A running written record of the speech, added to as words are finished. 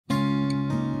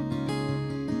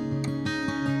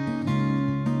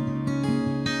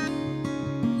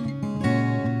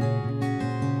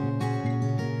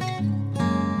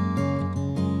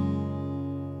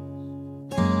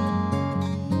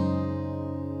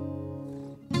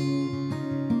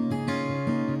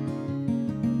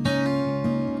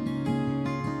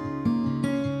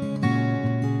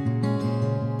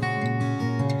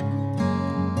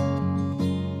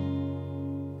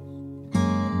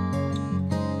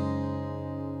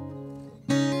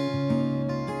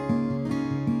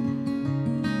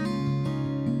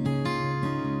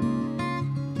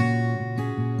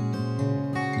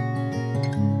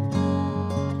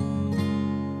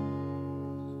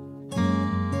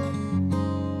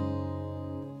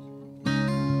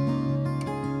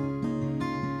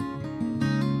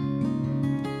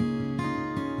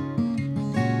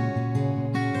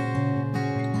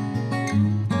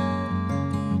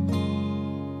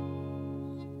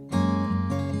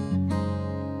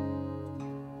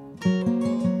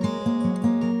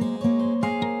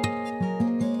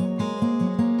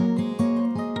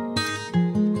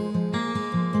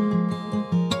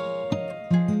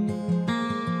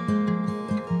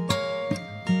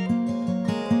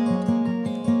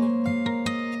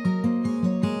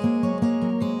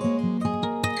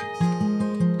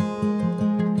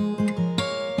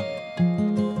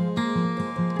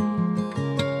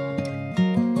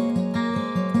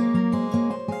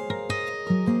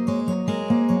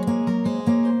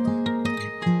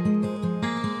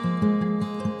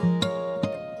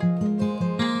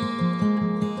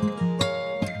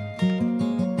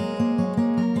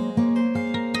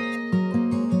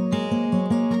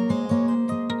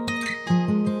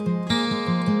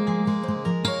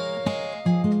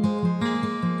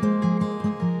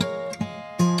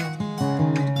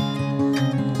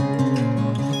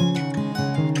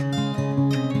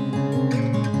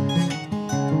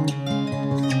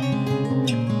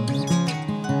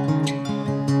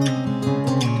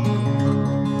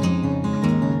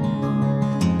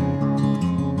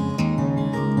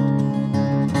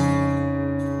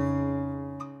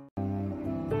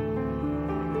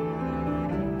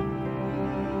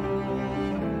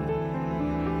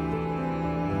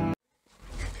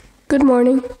Good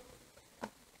morning.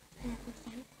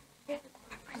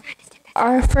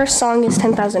 Our first song is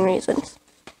 10,000 Reasons.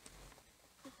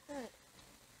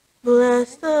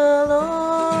 Bless the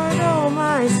Lord, oh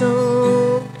my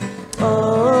soul,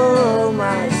 oh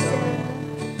my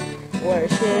soul.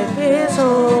 Worship His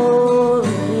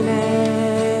holy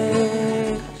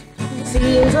name.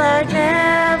 Seems like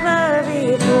never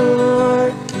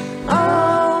before,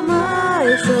 oh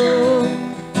my soul.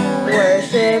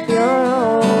 Worship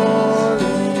Your holy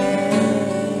name.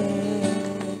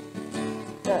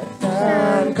 The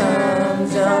sun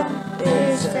comes up,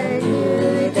 it's a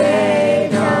new day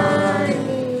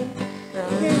dawning.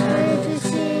 It's time to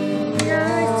sing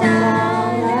your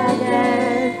song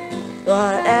again.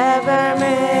 Whatever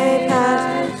may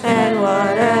pass and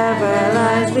whatever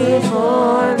lies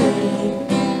before me,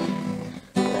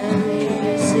 let me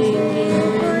be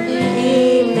singing when the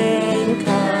evening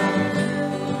comes.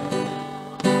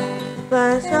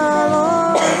 Bless the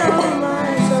Lord, oh my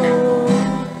soul,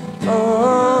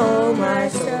 oh my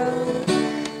soul.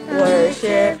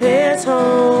 Worship His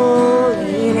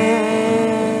holy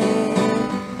name.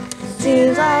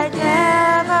 Seems like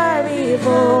never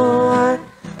before,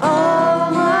 oh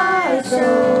my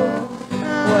soul.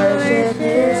 Worship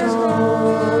His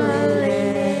holy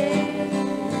name.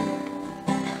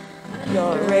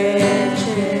 You're rich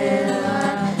in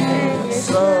love and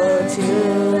slow to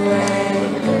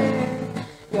anger.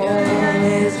 Your name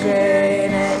is great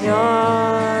and your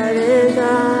heart is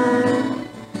kind.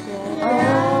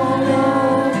 All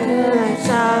your goodness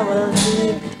I will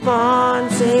keep on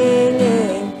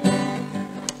singing.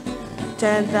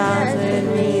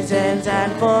 10,000 reasons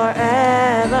and forevermore.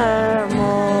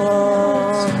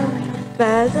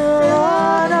 Bless the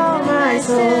Lord, oh my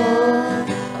soul,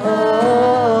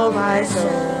 oh my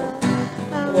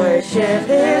soul. Worship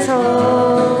His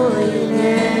holy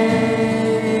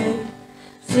name.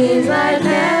 Seems like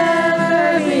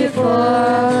never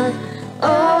before,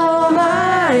 oh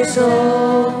my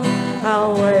soul.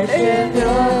 I'll worship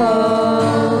Your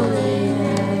holy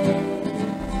name.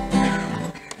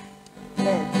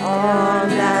 And on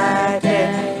that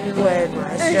day when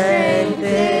my strength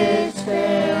is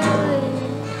failing,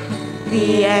 the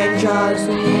angels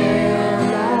near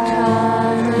my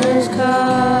time has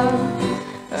come.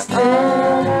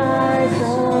 Still my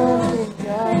soul to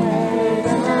Your name.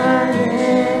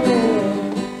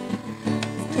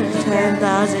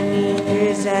 10,000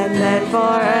 years and then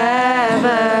forevermore.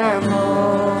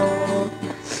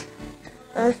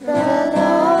 Bless the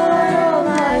Lord, oh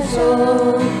my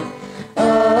soul,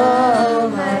 oh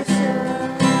my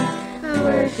soul.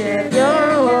 Worship Your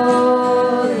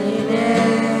holy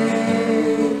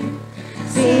name.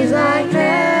 Seems like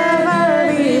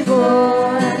never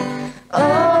before,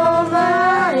 oh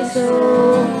my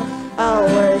soul. I'll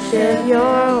worship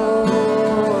Your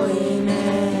holy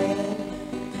name.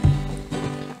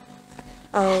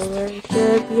 I'll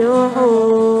worship Your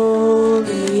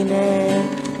holy name.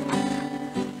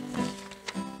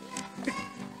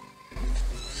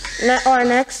 Our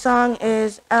next song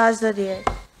is As the Deer.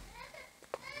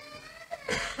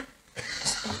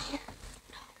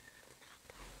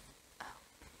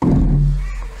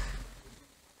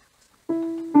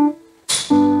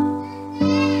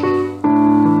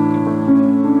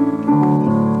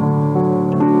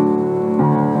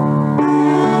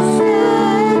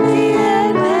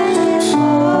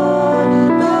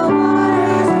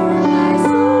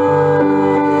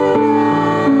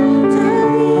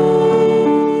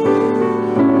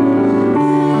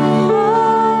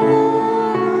 Oh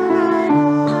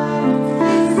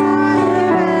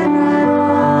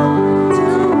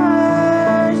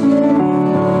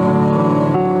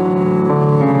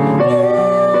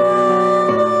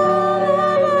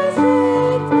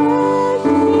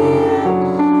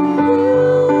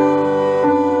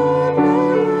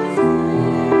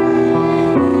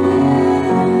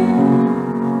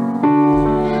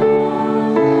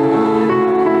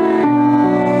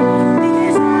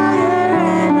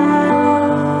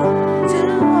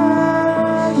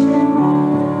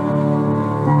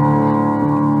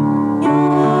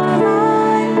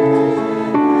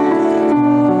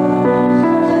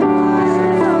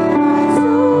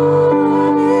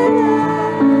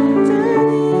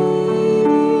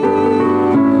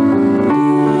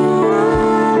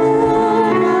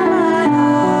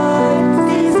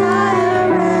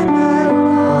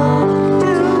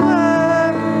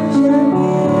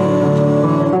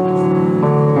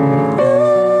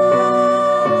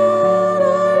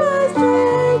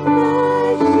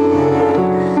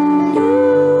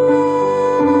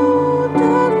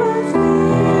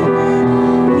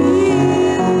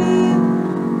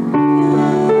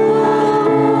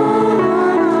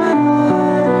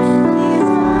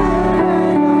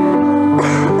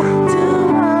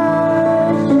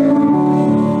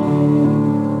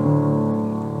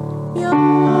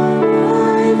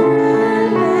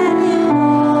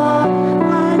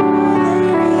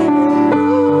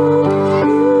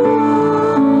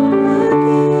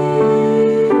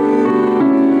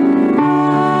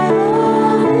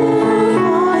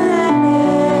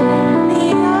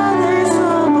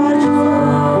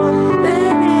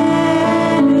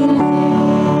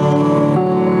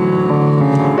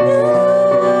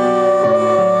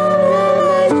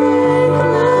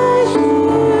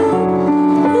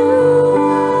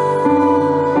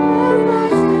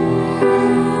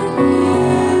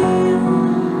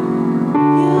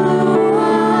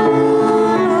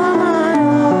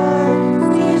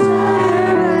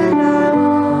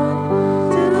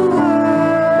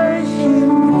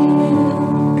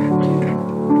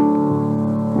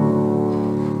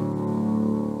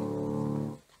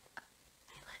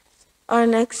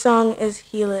next song is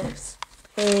He Lives,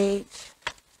 page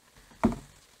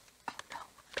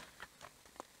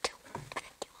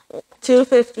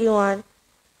 251.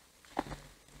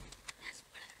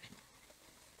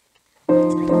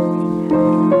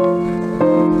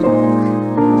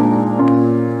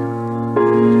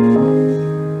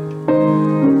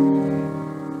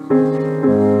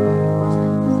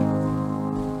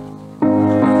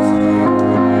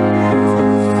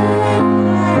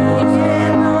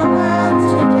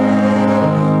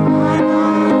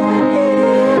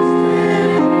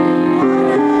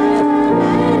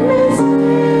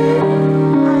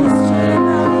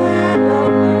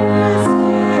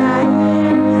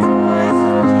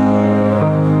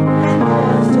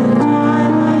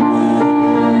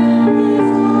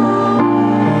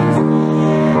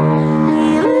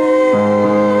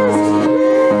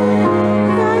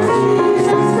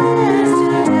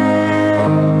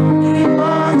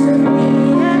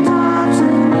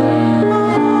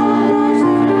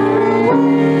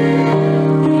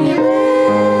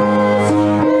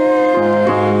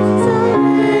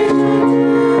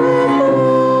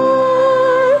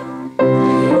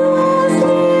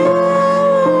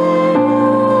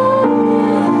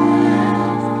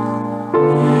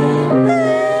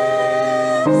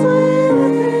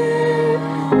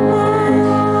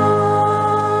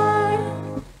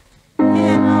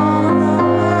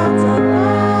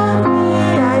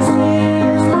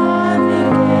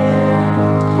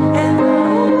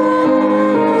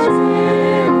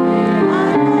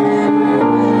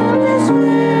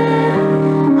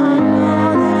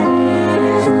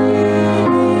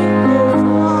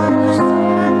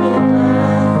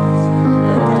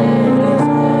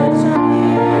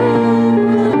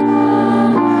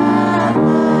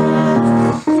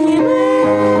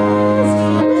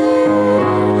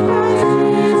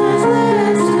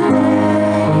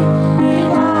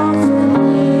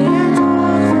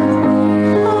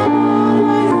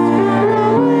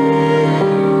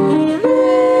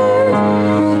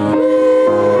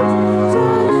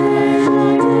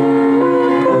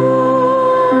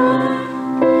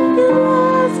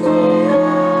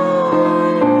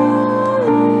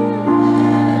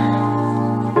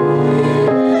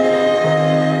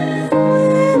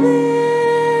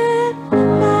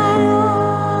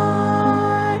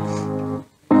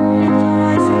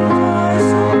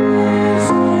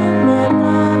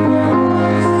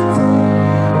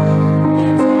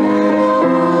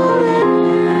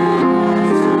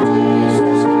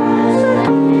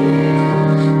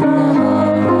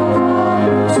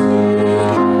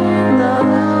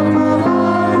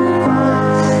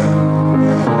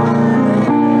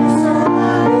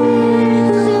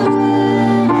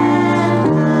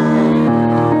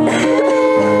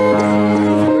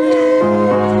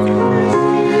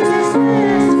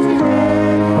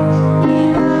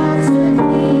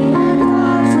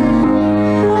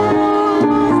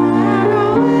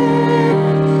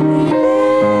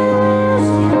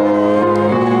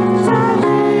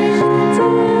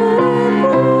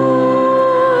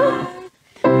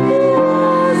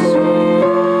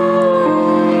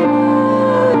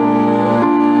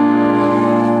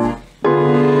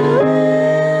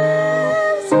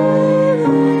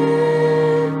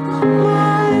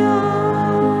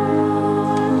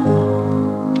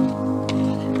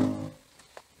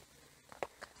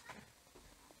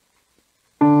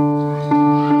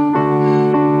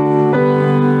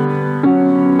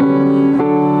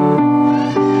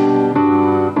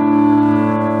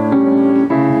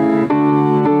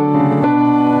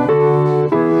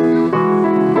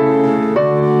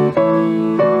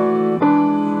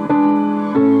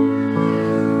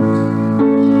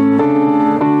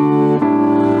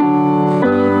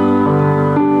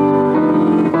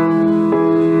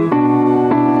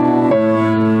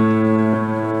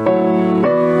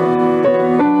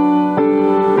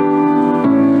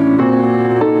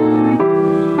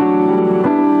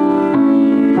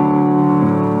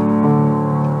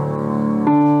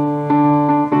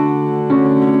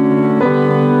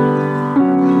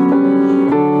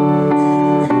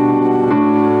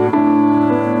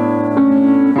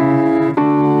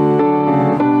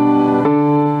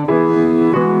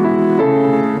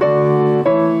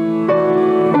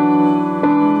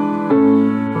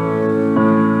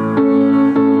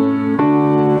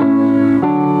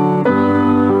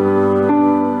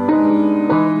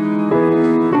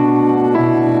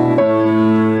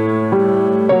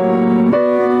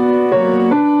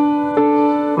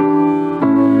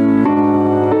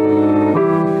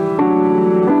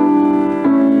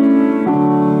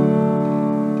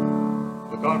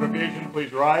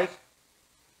 please rise.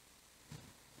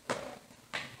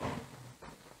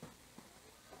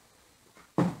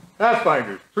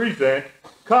 Pathfinders, present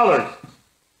colors.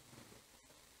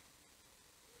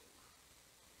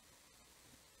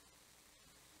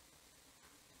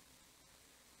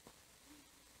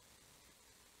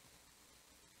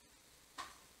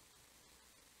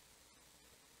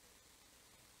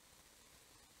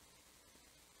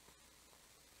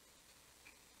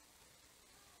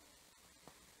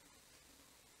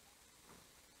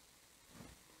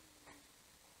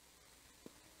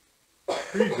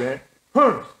 Present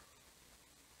arms.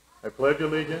 I pledge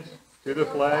allegiance to the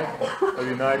flag of the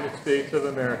United States of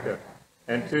America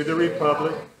and to the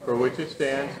republic for which it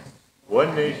stands,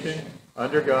 one nation,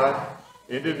 under God,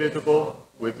 indivisible,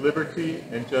 with liberty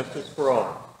and justice for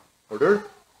all. Order.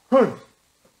 Arms.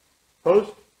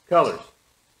 Post colors.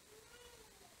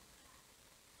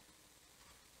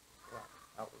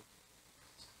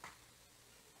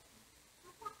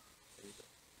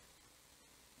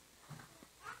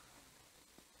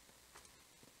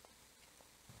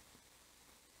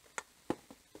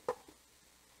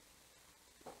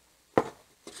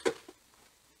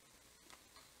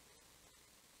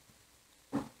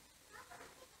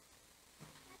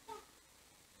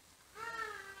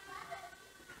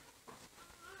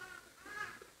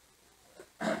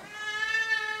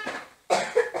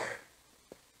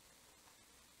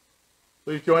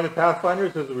 Please join the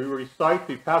Pathfinders as we recite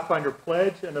the Pathfinder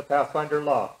Pledge and the Pathfinder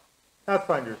Law.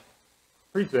 Pathfinders,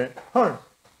 present arms.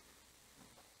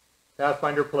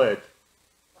 Pathfinder Pledge.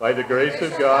 By the grace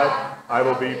of God, I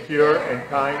will be pure and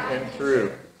kind and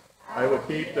true. I will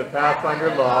keep the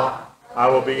Pathfinder Law. I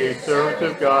will be a servant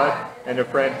of God and a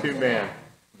friend to man.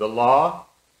 The law,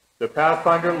 the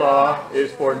Pathfinder Law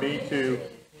is for me to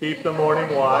keep the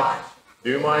morning watch,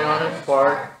 do my honest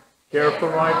part, care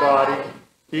for my body,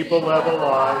 keep a level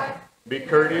eye, be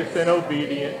courteous and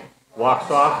obedient, walk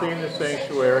softly in the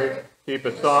sanctuary, keep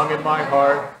a song in my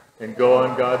heart, and go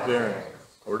on God's errand.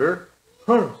 Order.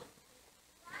 Arms.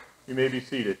 You may be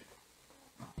seated.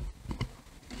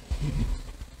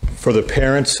 For the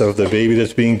parents of the baby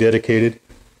that's being dedicated,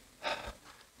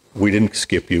 we didn't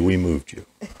skip you, we moved you.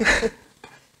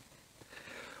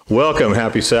 Welcome,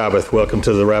 happy Sabbath. Welcome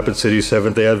to the Rapid City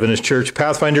Seventh-day Adventist Church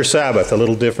Pathfinder Sabbath. A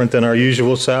little different than our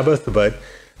usual Sabbath, but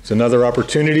it's another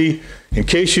opportunity. In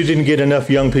case you didn't get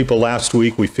enough young people last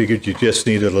week, we figured you just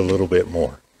needed a little bit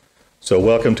more. So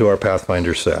welcome to our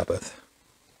Pathfinder Sabbath.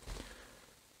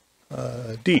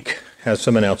 Deke has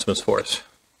some announcements for us.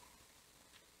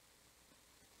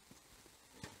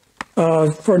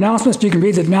 For announcements, you can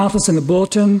read the announcements in the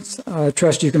bulletins. I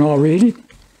trust you can all read it.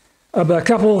 But a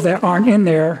couple that aren't in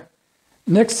there.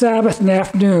 Next Sabbath in the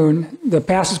afternoon, the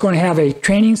pastor is going to have a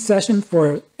training session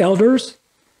for elders.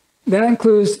 That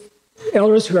includes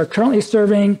elders who are currently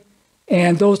serving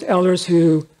and those elders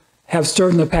who have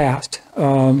served in the past.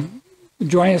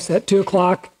 Join us at 2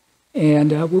 o'clock,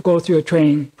 and we'll go through a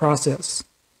training process.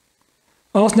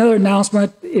 Also, another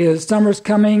announcement is summer's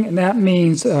coming, and that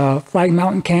means Flag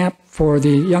Mountain Camp for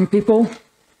the young people.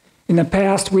 In the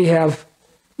past,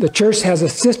 the church has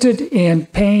assisted in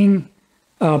paying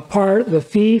part of the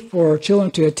fee for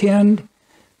children to attend.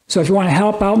 So if you want to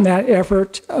help out in that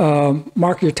effort,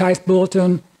 mark your tithe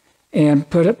bulletin and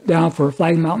put it down for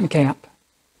Flag Mountain Camp.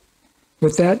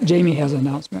 With that, Jamie has an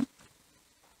announcement.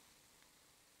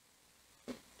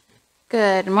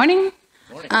 Good morning.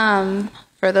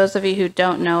 For those of you who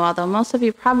don't know, although most of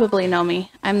you probably know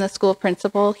me, I'm the school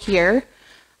principal here.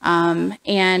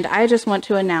 And I just want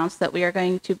to announce that we are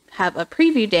going to have a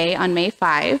preview day on May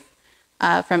 5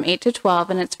 from 8 to 12,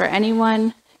 and it's for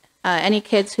anyone, any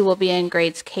kids who will be in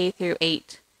grades K through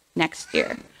 8 next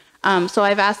year. So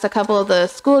I've asked a couple of the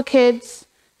school kids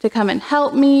to come and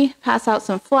help me pass out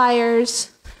some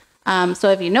flyers. So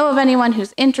if you know of anyone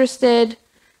who's interested,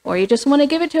 or you just want to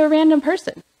give it to a random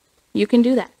person, you can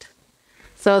do that.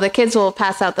 So the kids will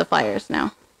pass out the flyers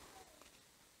now.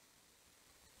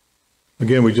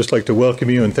 Again, we'd just like to welcome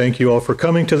you and thank you all for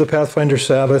coming to the Pathfinder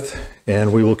Sabbath.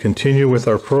 And we will continue with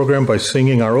our program by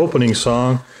singing our opening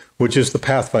song, which is the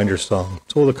Pathfinder song.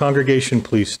 So will the congregation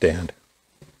please stand?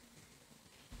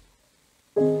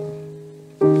 Theoretically,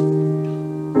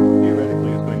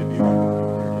 it's going to be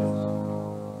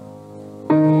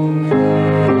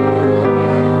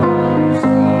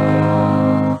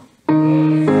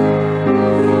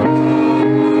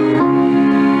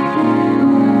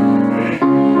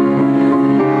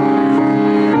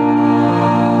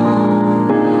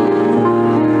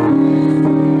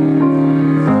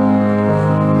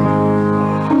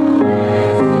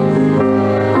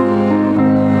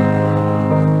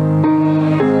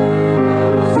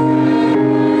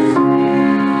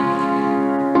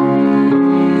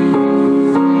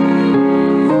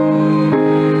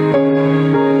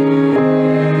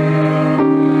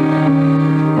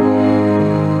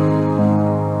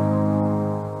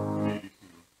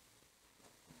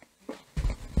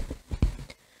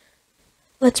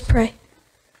Let's pray.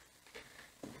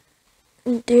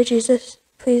 Dear Jesus,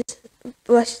 please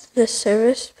bless this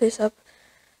service. Please help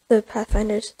the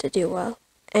Pathfinders to do well.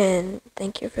 And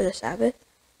thank you for the Sabbath.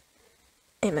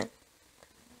 Amen.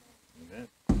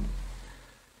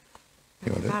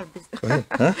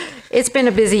 It's been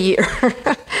a busy year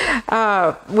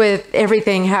with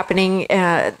everything happening,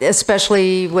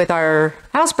 especially with our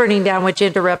house burning down, which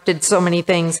interrupted so many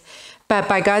things. But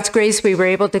by God's grace, we were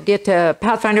able to get to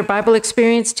Pathfinder Bible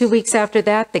Experience 2 weeks after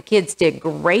that. The kids did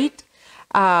great.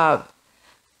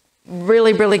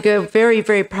 Really, really good. Very,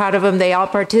 very proud of them. They all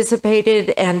participated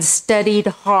and studied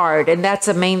hard, and that's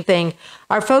the main thing.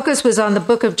 Our focus was on the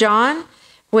book of John,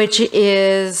 which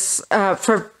is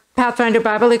for Pathfinder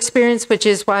Bible Experience, which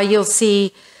is why you'll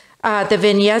see the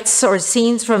vignettes or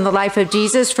scenes from the life of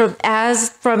Jesus from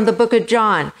the book of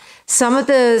John. Some of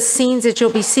the scenes that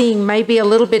you'll be seeing may be a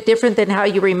little bit different than how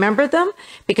you remember them,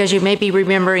 because you may be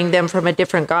remembering them from a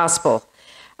different gospel.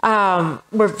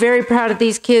 We're very proud of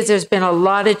these kids. There's been a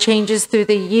lot of changes through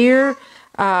the year.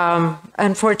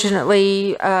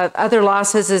 Unfortunately, other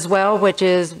losses as well, which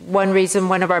is one reason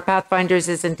one of our Pathfinders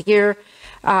isn't here.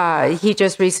 He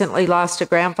just recently lost a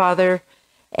grandfather.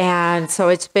 And so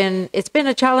it's been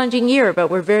a challenging year, but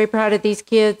we're very proud of these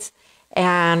kids.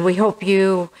 And we hope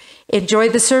you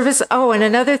enjoyed the service. Oh, and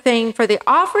another thing for the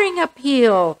offering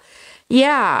appeal.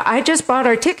 Yeah, I just bought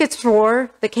our tickets for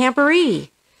the Camporee.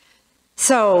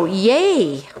 So,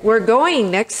 yay, we're going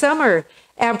next summer.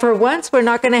 And for once, we're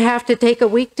not going to have to take a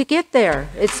week to get there.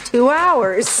 It's 2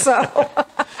 hours. So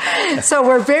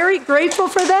we're very grateful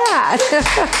for that.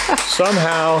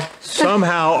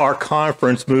 Somehow our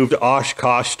conference moved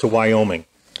Oshkosh to Wyoming.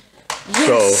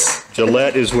 Yes. So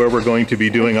Gillette is where we're going to be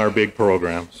doing our big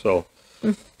program. So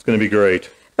it's going to be great.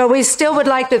 But we still would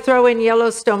like to throw in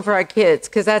Yellowstone for our kids,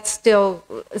 because that's still,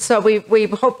 so we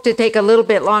hope to take a little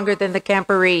bit longer than the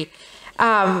Camporee.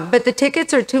 But the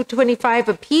tickets are $225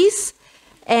 a piece.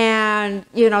 And,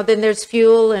 then there's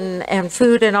fuel and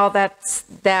food and all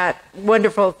that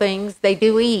wonderful things. They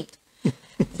do eat.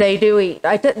 They do eat.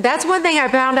 That's one thing I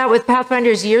found out with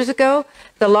Pathfinders years ago.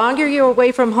 The longer you're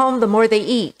away from home, the more they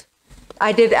eat.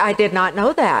 I did not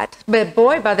know that. But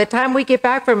boy, by the time we get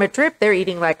back from a trip, they're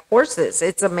eating like horses.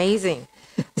 It's amazing.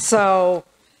 So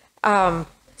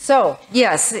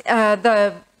yes,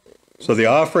 So the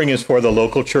offering is for the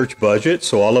local church budget.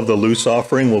 So all of the loose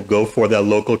offering will go for that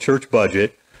local church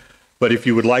budget. But if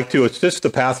you would like to assist the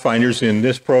Pathfinders in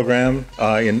this program,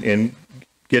 in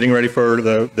getting ready for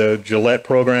the Gillette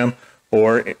program,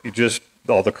 or just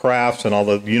all the crafts and all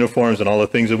the uniforms and all the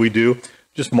things that we do,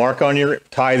 just mark on your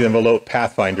tithe envelope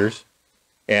Pathfinders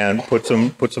and put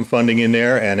some funding in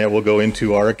there, and it will go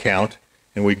into our account.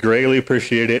 And we greatly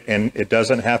appreciate it. And it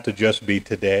doesn't have to just be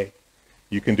today.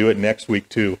 You can do it next week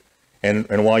too.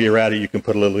 And while you're at it, you can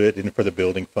put a little bit in for the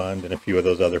building fund and a few of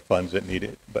those other funds that need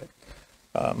it. But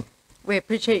we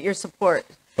appreciate your support.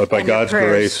 But by God's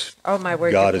grace, oh my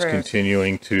word, God is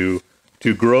continuing to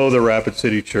grow the Rapid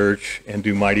City Church and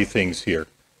do mighty things here.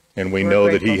 And we're know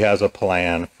grateful that He has a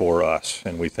plan for us,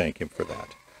 and we thank Him for that.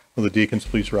 Will the deacons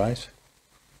please rise?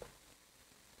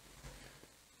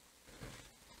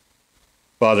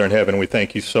 Father in heaven, we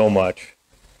thank you so much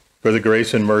for the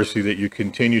grace and mercy that you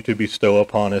continue to bestow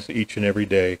upon us each and every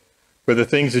day, for the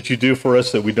things that you do for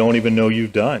us that we don't even know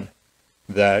you've done,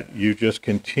 that you just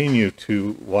continue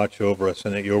to watch over us,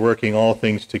 and that you're working all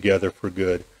things together for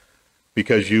good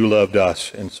because you loved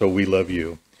us, and so we love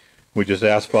you. We just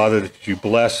ask, Father, that you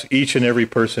bless each and every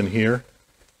person here.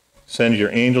 Send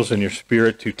your angels and your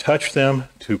spirit to touch them,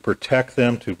 to protect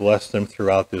them, to bless them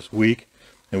throughout this week.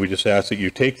 And we just ask that you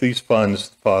take these funds,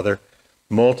 Father,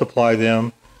 multiply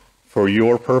them for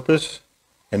your purpose,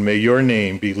 and may your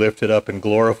name be lifted up and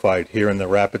glorified here in the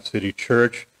Rapid City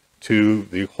Church to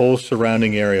the whole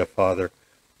surrounding area, Father,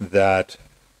 that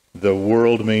the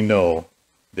world may know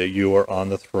that you are on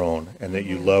the throne and that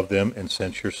you love them and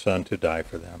sent your Son to die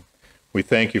for them. We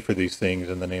thank you for these things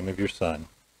in the name of your Son.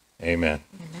 Amen.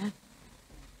 Amen.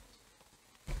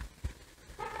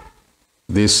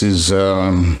 This is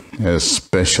a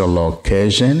special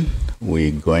occasion.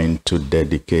 We're going to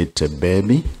dedicate a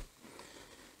baby.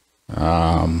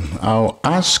 I'll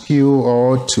ask you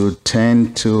all to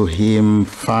turn to hymn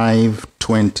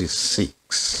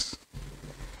 526.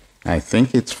 I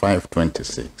think it's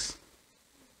 526.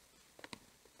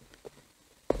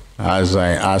 As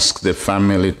I ask the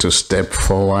family to step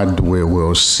forward, we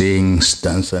will sing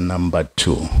stanza number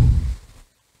 2.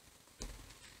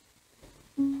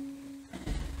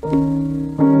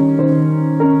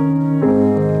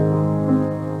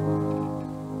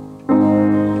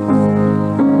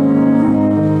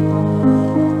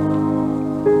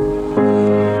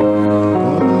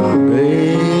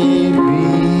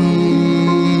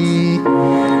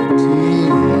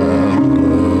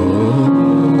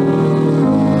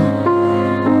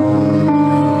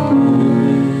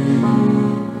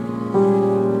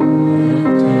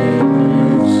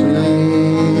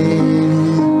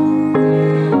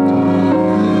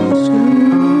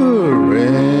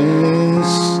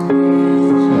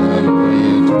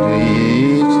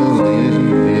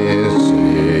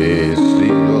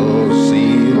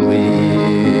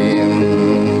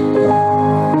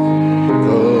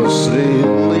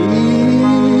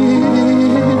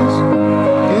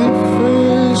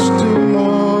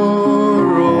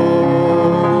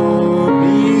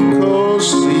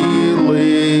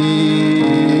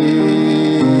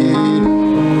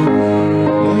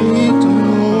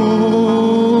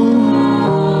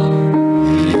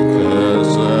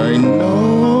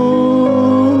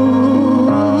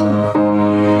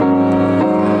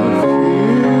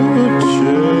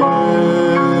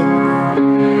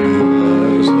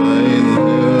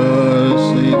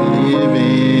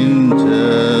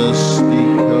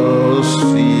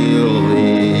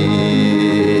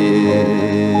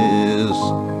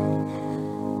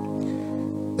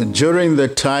 during the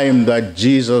time that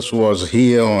Jesus was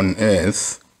here on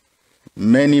earth,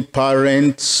 many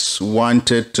parents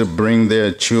wanted to bring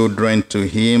their children to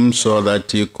him so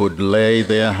that he could lay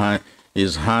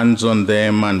his hands on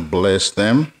them and bless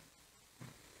them.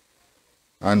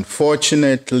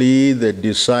 Unfortunately, the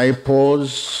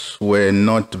disciples were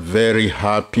not very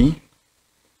happy,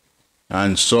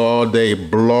 and so they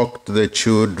blocked the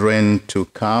children to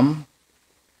come.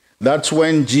 That's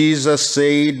when Jesus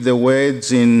said the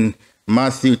words in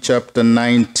Matthew chapter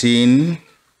 19,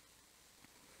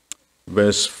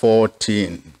 verse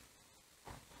 14.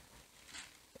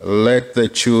 Let the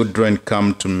children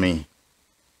come to me,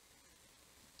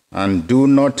 and do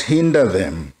not hinder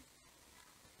them,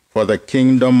 for the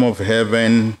kingdom of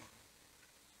heaven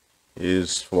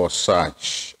is for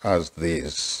such as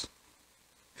these.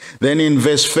 Then in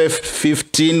verse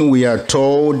 15, we are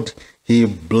told he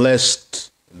blessed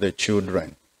the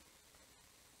children.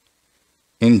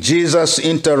 In Jesus'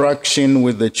 interaction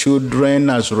with the children,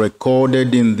 as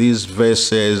recorded in these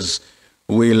verses,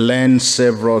 we learn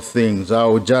several things. I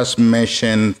will just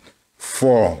mention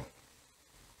 4.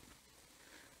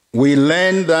 We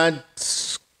learn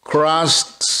that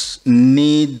Christ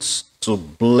needs to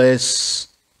bless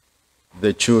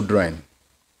the children.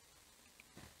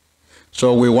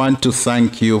 So we want to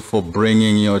thank you for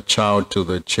bringing your child to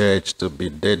the church to be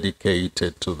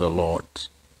dedicated to the Lord.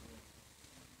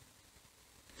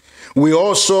 We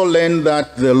also learn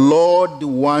that the Lord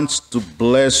wants to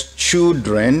bless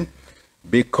children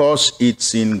because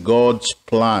it's in God's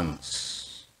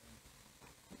plans.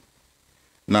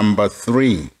 Number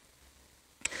 3,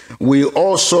 we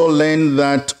also learn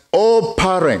that all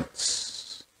parents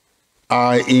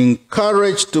are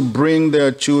encouraged to bring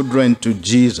their children to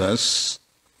Jesus,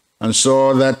 and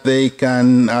so that they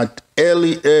can at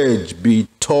early age be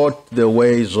taught the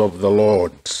ways of the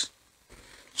Lord.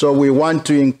 So we want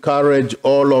to encourage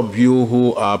all of you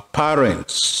who are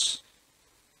parents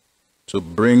to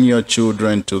bring your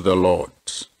children to the Lord.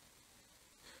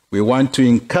 We want to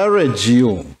encourage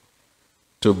you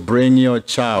to bring your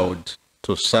child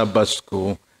to Sabbath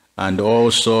school and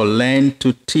also learn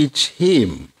to teach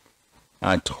him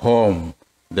at home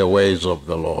the ways of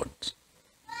the Lord.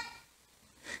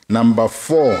 Number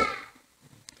 4,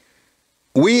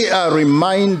 we are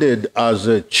reminded as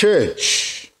a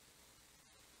church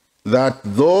that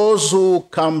those who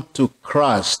come to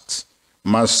Christ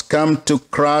must come to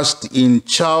Christ in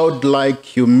childlike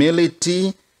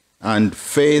humility and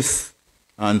faith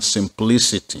and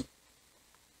simplicity.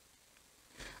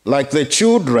 Like the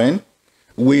children,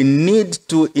 we need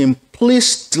to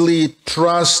implicitly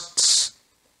trust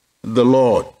the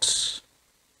Lord,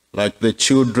 like the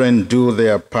children do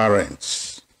their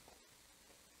parents.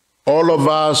 All of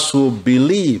us who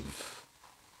believe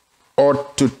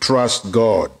ought to trust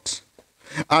God.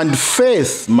 And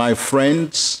faith, my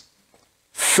friends,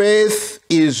 faith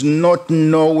is not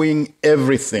knowing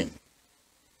everything.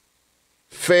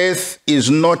 Faith is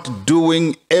not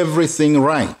doing everything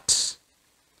right.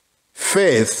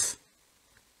 Faith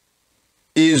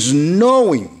is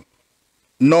knowing,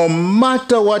 no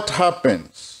matter what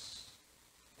happens,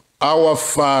 our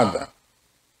Father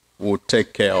will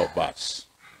take care of us.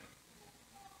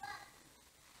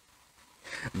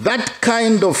 That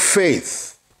kind of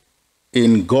faith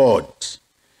in God,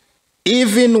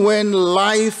 even when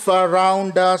life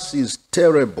around us is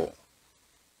terrible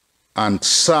and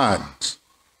sad,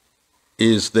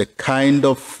 is the kind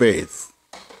of faith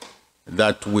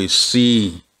that we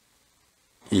see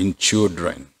in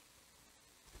children,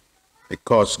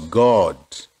 because God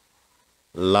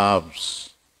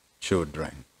loves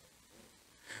children.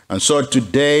 And so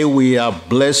today we are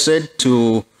blessed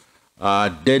to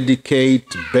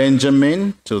dedicate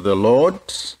Benjamin to the Lord,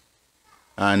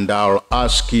 and I'll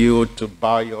ask you to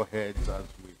bow your heads as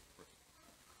we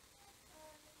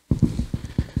pray.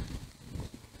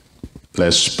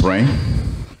 Let's pray.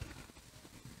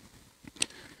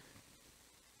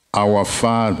 Our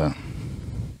Father,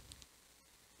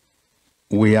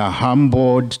 we are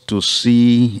humbled to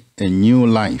see a new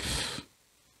life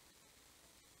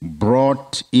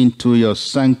brought into your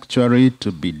sanctuary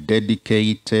to be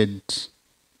dedicated.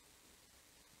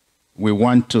 We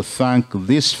want to thank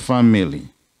this family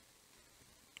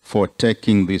for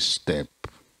taking this step.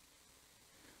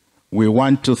 We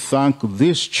want to thank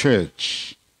this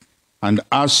church and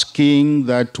asking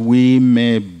that we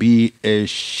may be a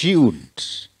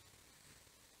shield,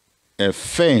 a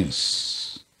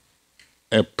fence,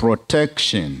 a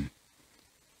protection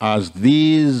as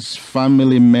these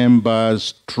family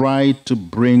members try to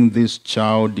bring this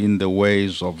child in the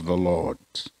ways of the Lord.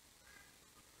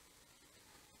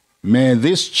 May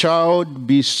this child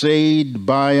be saved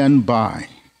by and by.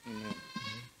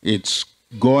 It's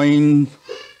going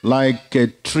like a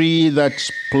tree that's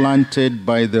planted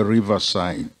by the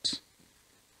riverside,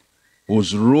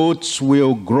 whose roots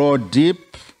will grow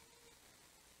deep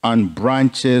and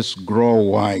branches grow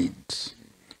wide,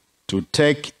 to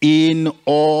take in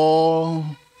all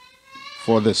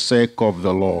for the sake of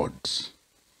the Lord.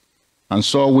 And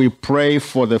so we pray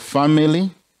for the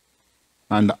family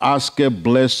and ask a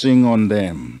blessing on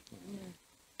them.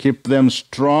 Keep them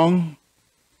strong,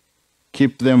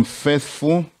 keep them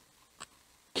faithful,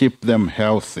 keep them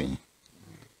healthy.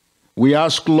 We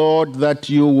ask, Lord, that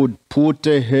you would put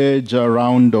a hedge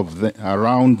around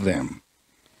them,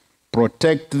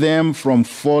 protect them from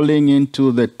falling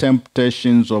into the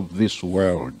temptations of this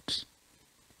world.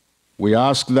 We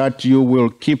ask that you will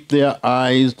keep their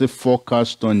eyes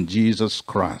focused on Jesus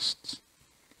Christ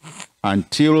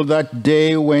until that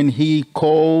day when he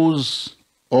calls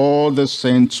all the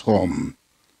saints home.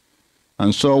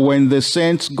 And so when the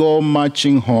saints go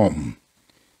marching home,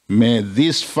 may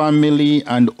this family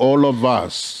and all of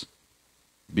us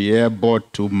be able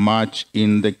to march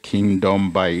in the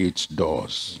kingdom by its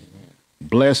doors.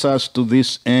 Bless us to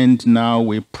this end now,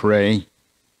 we pray,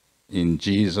 in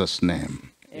Jesus' name.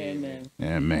 Amen.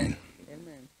 Amen.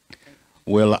 Amen.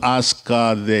 We'll ask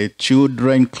the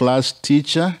children class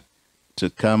teacher to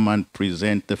come and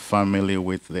present the family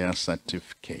with their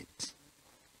certificates.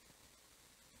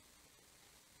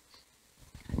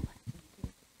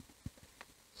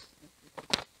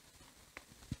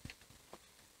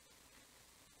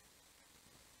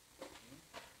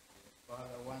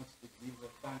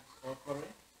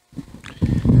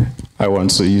 I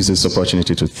want to use this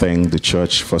opportunity to thank the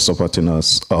church for supporting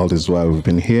us all this while we've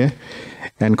been here,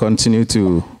 and continue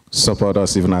to support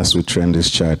us even as we train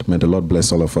this child. May the Lord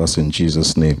bless all of us in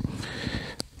Jesus' name.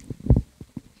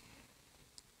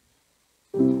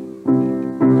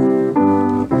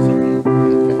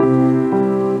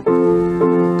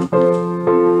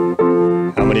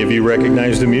 How many of you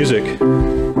recognize the music?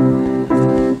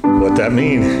 What that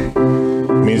mean?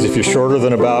 It means if you're shorter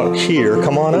than about here,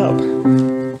 come on up.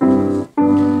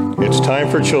 It's time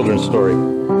for children's story.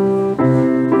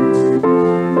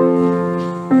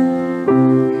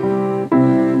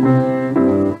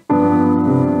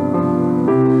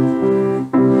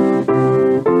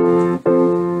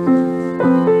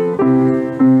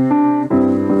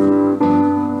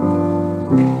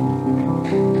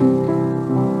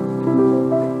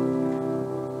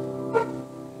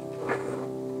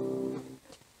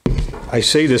 I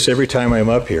say this every time I'm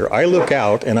up here. I look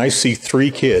out and I see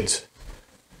 3 kids.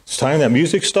 It's time that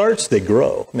music starts, they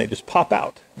grow, and they just pop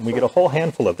out. And we get a whole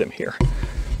handful of them here.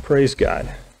 Praise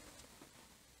God.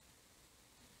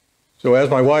 So as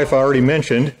my wife already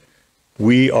mentioned,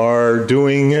 we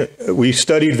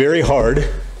studied very hard.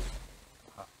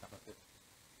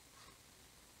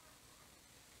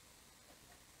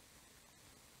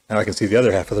 Now I can see the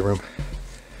other half of the room.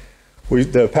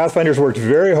 The Pathfinders worked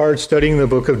very hard studying the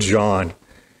book of John.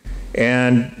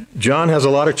 And John has a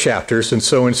lot of chapters, and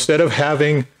so instead of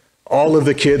having all of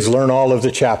the kids learn all of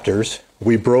the chapters,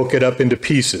 we broke it up into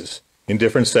pieces in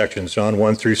different sections, John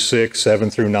 1 through 6, 7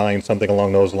 through 9, something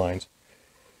along those lines.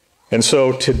 And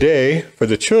so today, for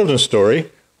the children's story,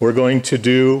 we're going to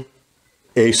do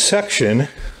a section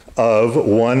of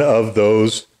one of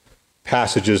those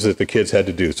passages that the kids had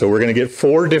to do. So we're going to get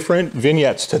 4 different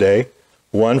vignettes today,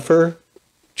 1 for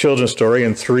children's story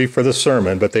and 3 for the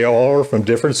sermon, but they all are from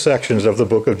different sections of the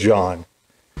book of John.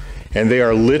 And they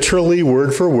are literally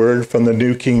word for word from the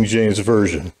New King James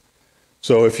Version.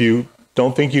 So if you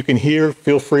don't think you can hear,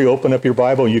 feel free, open up your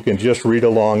Bible. You can just read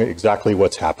along exactly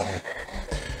what's happening.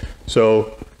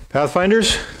 So,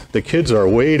 Pathfinders, the kids are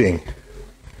waiting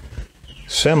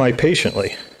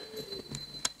semi-patiently.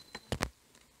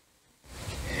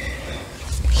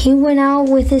 He went out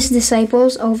with his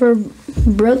disciples over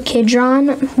Brook Kidron,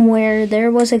 where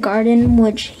there was a garden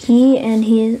which he and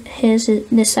his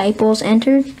disciples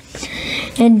entered.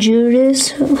 And Judas,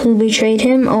 who betrayed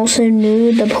him, also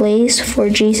knew the place, for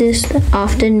Jesus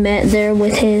often met there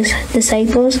with his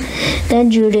disciples. Then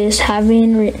Judas,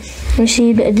 having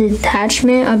received a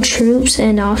detachment of troops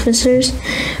and officers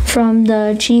from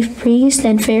the chief priests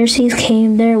and Pharisees,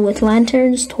 came there with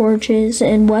lanterns, torches,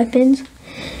 and weapons.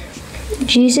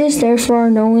 Jesus,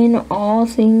 therefore, knowing all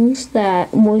things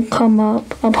that would come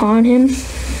up upon him,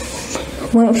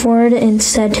 went forward and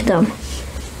said to them,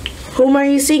 Whom are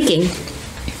you seeking?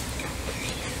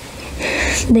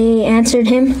 They answered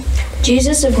him,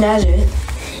 Jesus of Nazareth.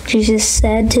 Jesus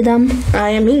said to them, I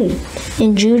am he.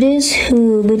 And Judas,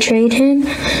 who betrayed him,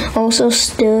 also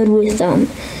stood with them.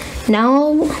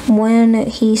 Now when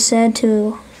he said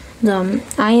to them,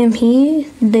 "I am he,"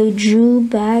 they drew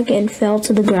back and fell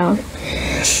to the ground.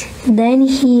 Then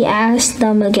he asked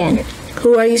them again,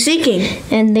 Who are you seeking?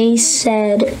 and they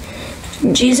said,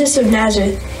 Jesus of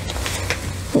Nazareth.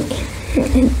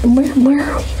 Where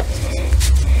are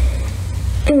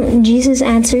we? Jesus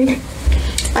answered,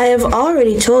 I have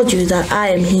already told you that I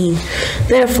am he.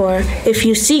 Therefore, if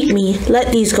you seek me,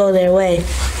 let these go their way.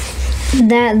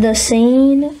 that the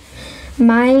saying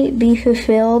might be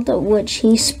fulfilled which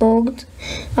he spoke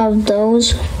of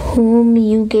those whom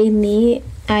you gave me.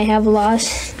 I have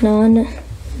lost none.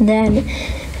 Then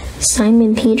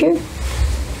Simon Peter,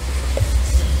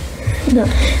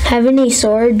 having a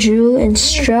sword, drew and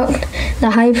struck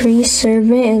the high priest's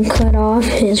servant and cut off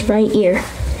his right ear.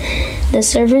 The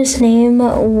servant's name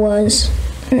was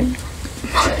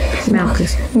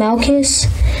Malchus.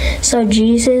 So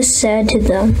Jesus said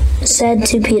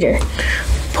to Peter,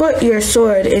 Put your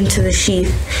sword into the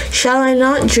sheath. Shall I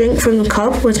not drink from the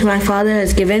cup which my Father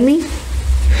has given me?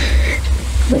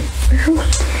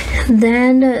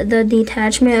 Then the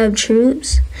detachment of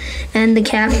troops and the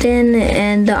captain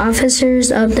and the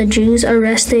officers of the Jews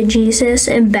arrested Jesus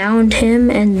and bound him,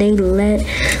 and they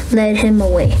led him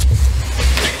away.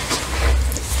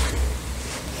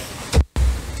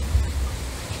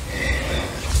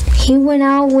 He went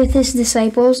out with his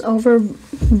disciples over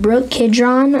Brook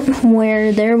Kidron,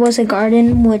 where there was a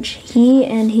garden which he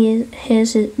and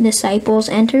his disciples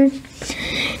entered,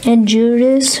 and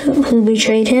Judas, who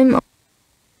betrayed him.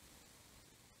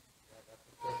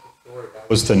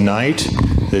 Was the night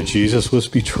that Jesus was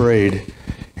betrayed,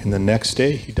 and the next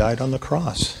day he died on the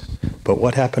cross. But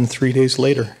what happened 3 days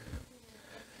later?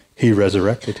 He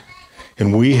resurrected.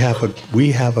 And we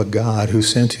have a God who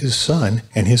sent his son,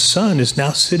 and his son is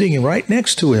now sitting right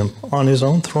next to him on his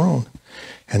own throne.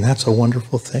 And that's a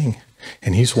wonderful thing.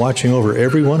 And he's watching over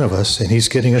every one of us, and he's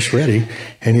getting us ready,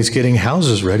 and he's getting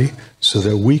houses ready so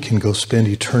that we can go spend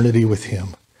eternity with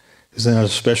him. Isn't that a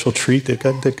special treat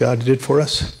that God did for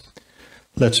us?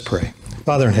 Let's pray.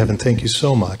 Father in heaven, thank you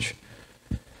so much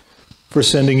for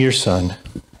sending your son,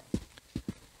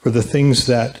 for the things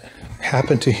that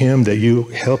happened to him, that you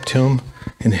helped him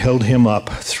and held him up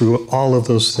through all of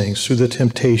those things, through the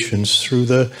temptations, through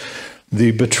the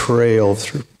betrayal,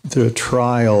 through the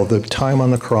trial, the time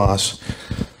on the cross.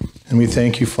 And we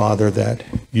thank you, Father, that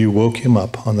you woke him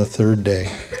up on the third day,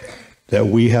 that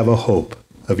we have a hope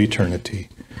of eternity.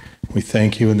 We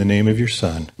thank you in the name of your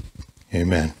Son.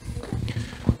 Amen.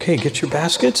 Okay, get your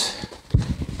baskets.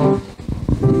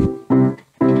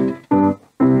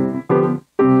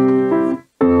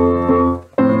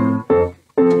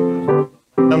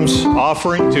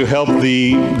 Offering to help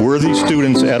the worthy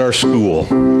students at our school.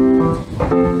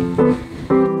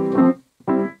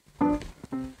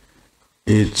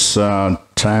 It's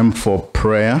time for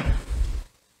prayer.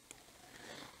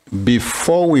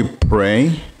 Before we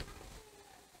pray,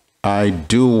 I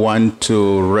do want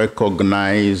to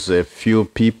recognize a few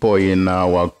people in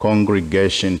our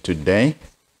congregation today.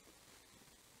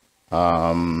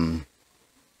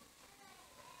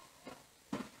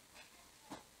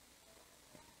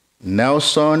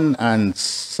 Nelson and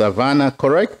Savannah,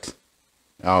 correct?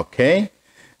 Okay.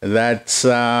 That's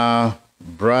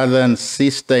brother and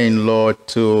sister-in-law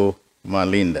to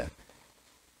Malinda.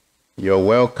 You're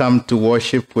welcome to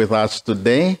worship with us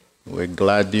today. We're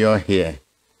glad you're here.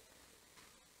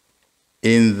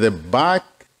 In the back,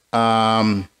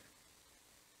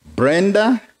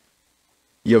 Brenda,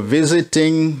 you're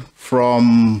visiting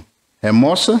from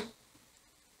Hermosa?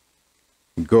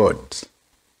 Good.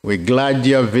 We're glad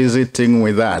you're visiting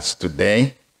with us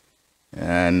today,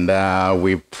 and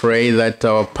we pray that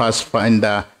our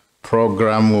Pathfinder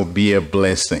program will be a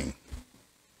blessing.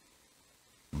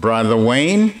 Brother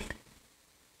Wayne,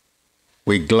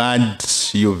 we're glad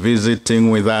you're visiting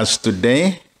with us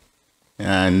today,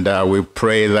 and we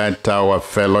pray that our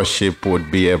fellowship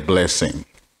would be a blessing.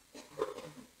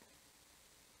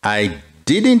 The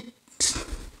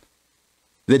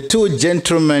two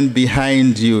gentlemen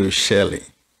behind you, Shelley.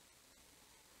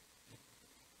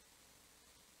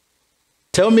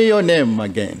 Tell me your name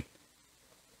again.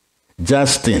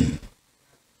 Justin.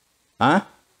 Huh?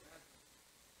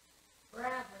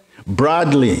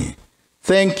 Bradley.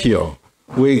 Thank you.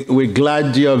 We're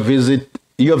glad you're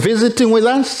visiting with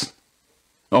us?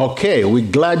 Okay, we're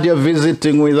glad you're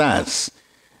visiting with us.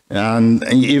 And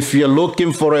if you're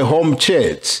looking for a home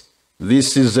church,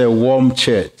 this is a warm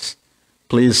church.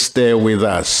 Please stay with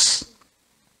us.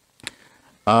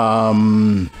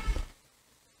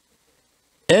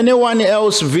 Anyone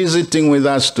else visiting with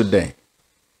us today?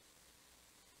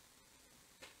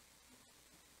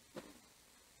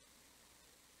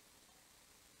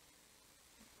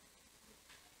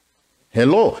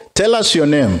 Hello. Tell us your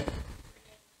name.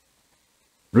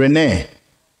 Renee.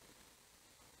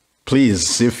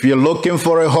 Please, if you're looking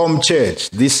for a home church,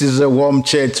 this is a home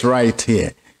church right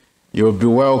here. You'll be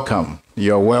welcome.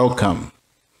 You're welcome.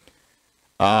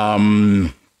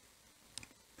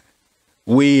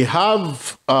 We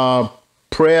have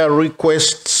prayer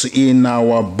requests in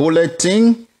our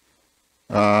bulletin.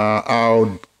 I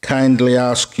would kindly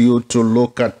ask you to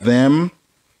look at them.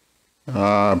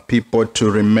 People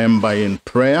to remember in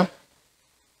prayer.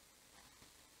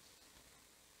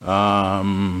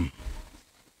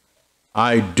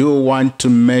 I do want to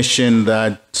mention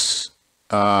that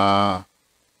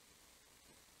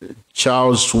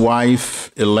Charles'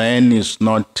 wife, Elaine, is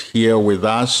not here with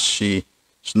us. She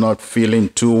is not feeling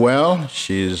too well.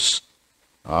 She's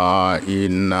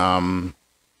in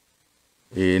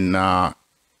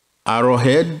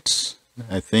Arrowhead.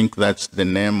 I think that's the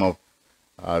name of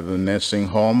the nursing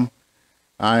home.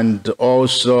 And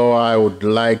also I would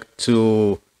like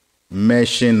to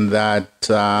mention that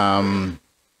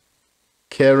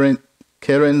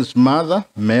Karen's mother,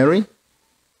 Mary,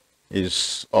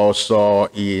 is also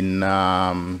in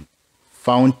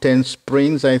Fountain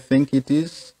Springs, I think it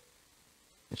is.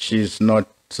 She's not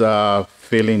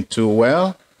feeling too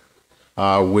well.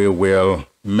 We will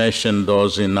mention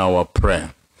those in our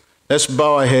prayer. Let's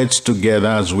bow our heads together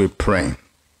as we pray.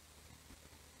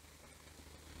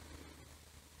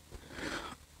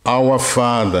 Our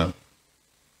Father,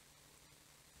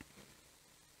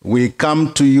 we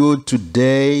come to you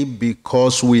today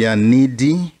because we are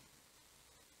needy.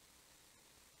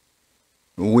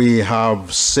 We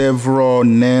have several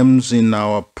names in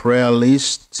our prayer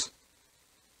list.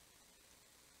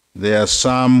 There are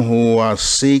some who are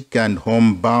sick and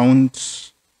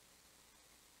homebound.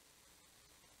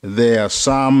 There are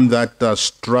some that are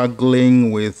struggling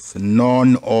with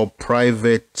known or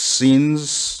private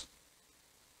sins.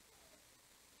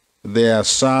 There are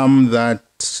some that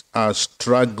are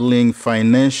struggling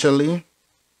financially.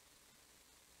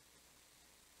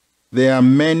 There are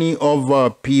many of our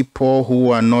people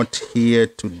who are not here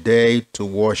today to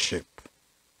worship.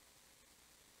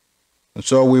 And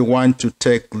so we want to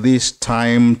take this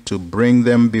time to bring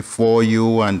them before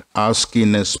you and ask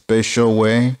in a special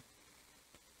way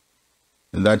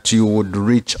that you would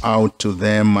reach out to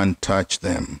them and touch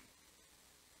them.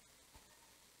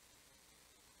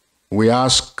 We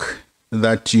ask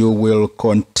that you will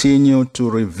continue to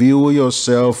reveal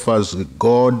yourself as a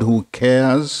God who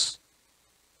cares,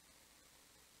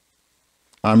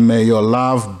 and may your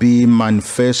love be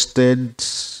manifested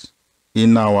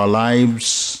in our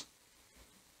lives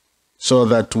so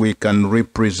that we can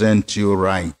represent you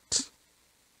right.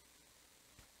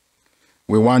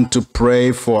 We want to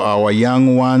pray for our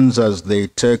young ones as they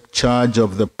take charge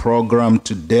of the program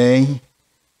today.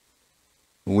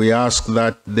 We ask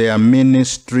that their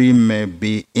ministry may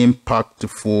be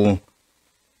impactful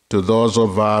to those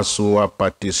of us who are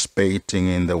participating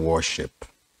in the worship.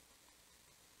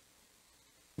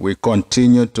 We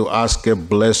continue to ask a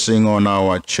blessing on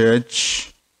our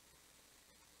church.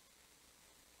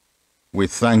 We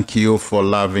thank you for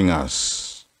loving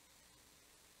us,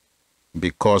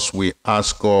 because we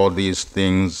ask all these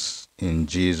things in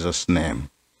Jesus'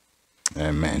 name.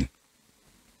 Amen.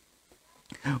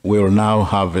 We'll now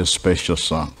have a special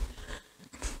song.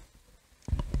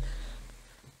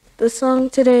 The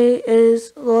song today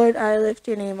is Lord, I Lift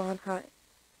Your Name on High.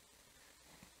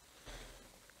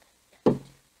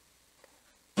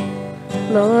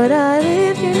 Lord, I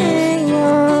lift your name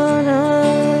on high.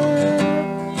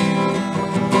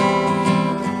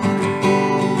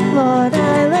 Lord,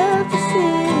 I love to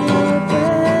sing your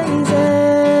praises.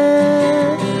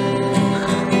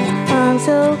 I'm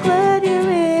so glad you're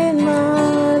in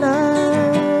my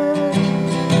life.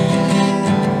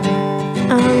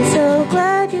 I'm so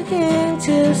glad you came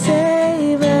to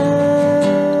save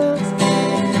us.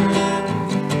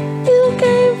 You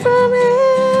came from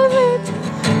heaven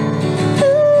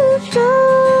to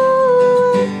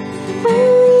show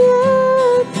way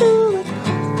up to the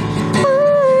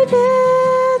our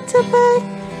debt to pay,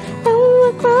 from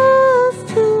the cross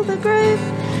to the grave,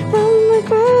 from the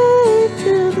grave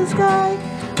to the sky.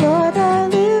 Lord, I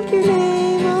lift your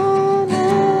name on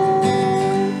high.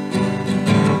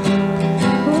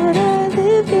 Lord, I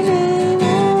lift your name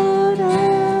on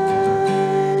high.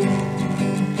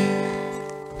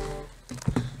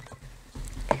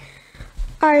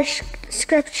 Our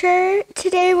scripture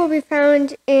today will be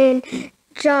found in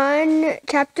John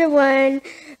chapter 1,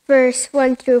 verse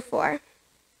 1 through 4.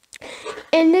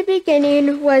 In the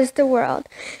beginning was the world,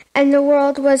 and the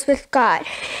world was with God,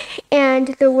 and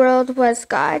the world was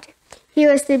God. He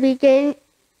was the beginning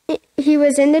he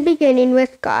was in the beginning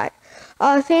with God.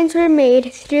 All things were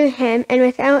made through him, and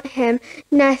without him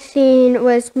nothing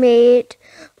was made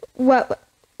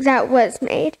that was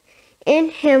made. In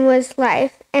him was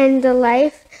life, and the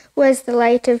life was the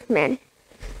light of men.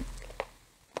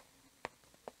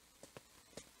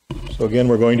 So again,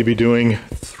 we're going to be doing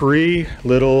 3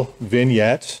 little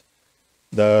vignettes.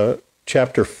 The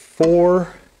chapter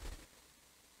 4,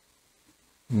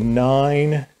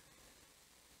 9,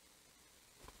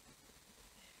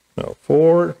 no,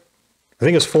 4, I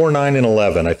think it's 4, 9, and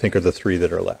 11, I think are the 3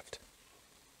 that are left.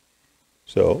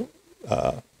 So,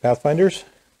 Pathfinders?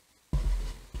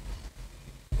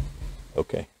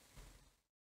 Okay.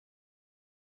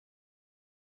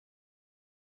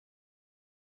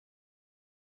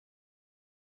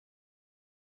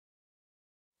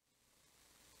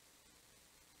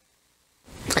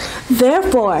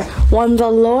 Therefore, when the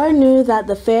Lord knew that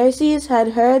the Pharisees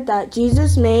had heard that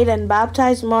Jesus made and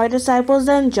baptized more disciples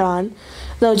than John,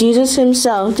 though Jesus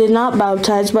himself did not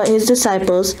baptize but his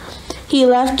disciples, he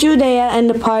left Judea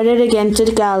and departed again to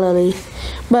Galilee.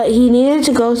 But he needed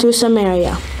to go through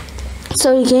Samaria.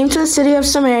 So he came to the city of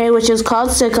Samaria, which is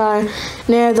called Sychar,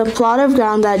 near the plot of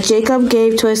ground that Jacob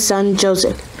gave to his son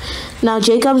Joseph. Now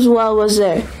Jacob's well was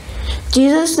there.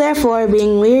 Jesus, therefore,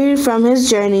 being wearied from his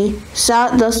journey,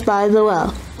 sat thus by the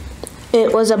well.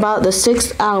 It was about the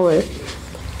 6th hour.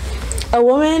 A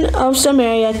woman of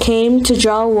Samaria came to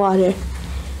draw water.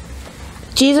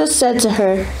 Jesus said to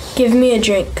her, "Give me a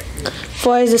drink."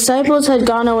 For his disciples had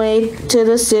gone away to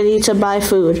the city to buy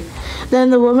food. Then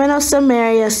the woman of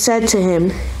Samaria said to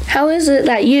him, "How is it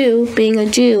that you, being a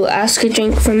Jew, ask a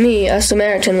drink from me, a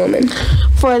Samaritan woman?"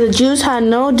 For the Jews had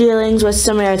no dealings with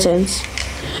Samaritans.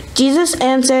 Jesus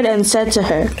answered and said to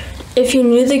her, If you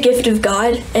knew the gift of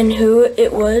God and who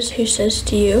it was who says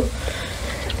to you,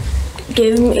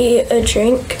 "Give me a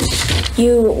drink,"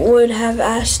 you would have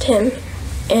asked him,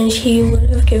 and he would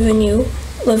have given you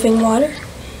living water.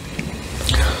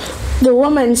 The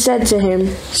woman said to him,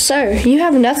 "Sir, you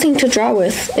have nothing to draw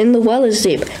with, and the well is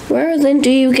deep. Where then do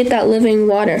you get that living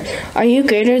water? Are you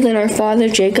greater than our father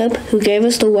Jacob, who gave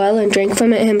us the well and drank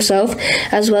from it himself,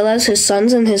 as well as his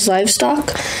sons and his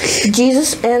livestock?"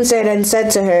 Jesus answered and said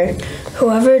to her,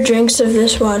 Whoever drinks of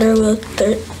this water will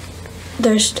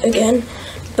thirst again,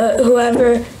 but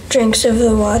whoever drinks of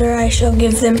the water I shall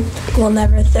give them will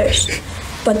never thirst.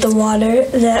 But the water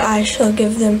that I shall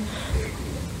give them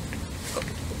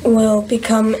will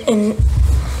become in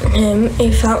him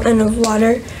a fountain of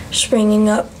water springing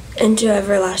up into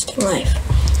everlasting life.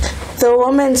 The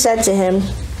woman said to him,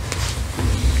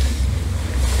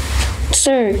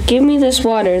 "Sir, give me this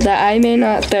water, that I may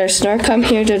not thirst, nor come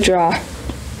here to draw."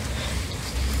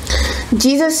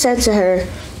 Jesus said to her,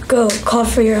 Go, call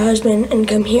for your husband and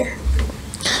come here.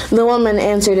 The woman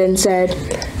answered and said,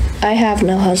 "I have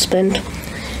no husband."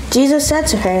 Jesus said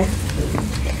to her,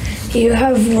 You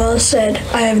have well said,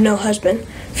 I have no husband,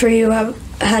 for you have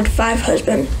had 5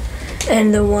 husbands,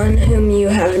 and the one whom you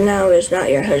have now is not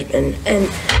your husband, and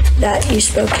that you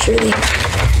spoke truly.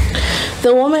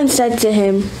 The woman said to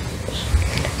him,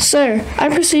 "Sir, I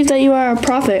perceive that you are a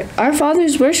prophet. Our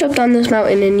fathers worshipped on this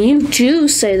mountain, and you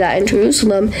Jews say that in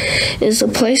Jerusalem is the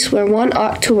place where one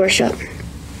ought to worship."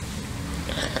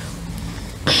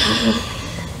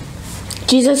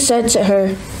 Jesus said to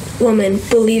her, Woman,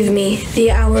 believe me,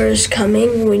 the hour is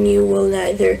coming when you will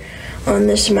neither on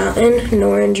this mountain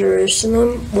nor in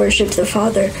Jerusalem worship the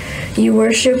Father. You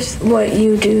worship what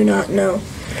you do not know.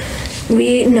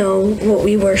 We know what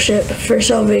we worship, for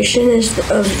salvation is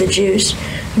of the Jews.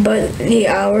 But the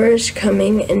hour is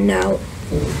coming, and now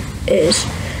is,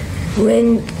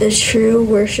 when the true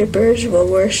worshippers will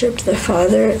worship the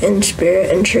Father in spirit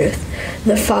and truth.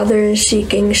 The Father is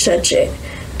seeking such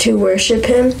to worship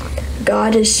him.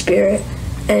 God is spirit,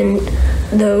 and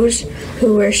those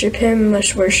who worship him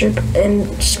must worship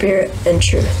in spirit and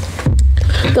truth.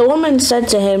 The woman said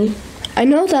to him, "I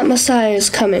know that Messiah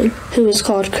is coming, who is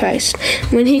called Christ.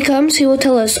 When he comes, he will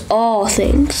tell us all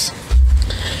things."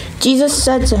 Jesus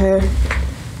said to her,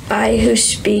 I who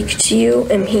speak to you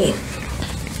am he.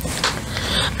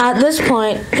 At this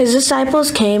point, his disciples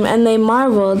came, and they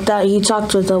marveled that he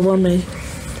talked with a woman.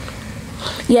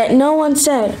 Yet no one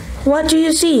said, "What do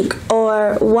you seek?"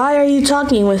 or "Why are you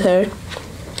talking with her?"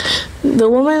 The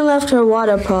woman left her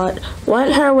water pot,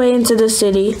 went her way into the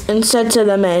city, and said to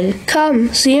the men,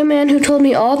 "Come, see a man who told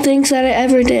me all things that I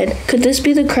ever did. Could this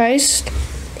be the Christ?"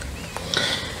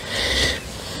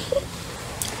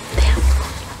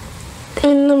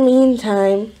 In the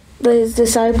meantime, his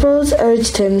disciples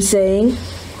urged him, saying,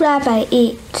 "Rabbi,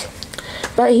 eat."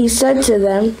 But he said to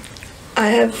them, I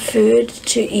have food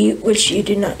to eat which you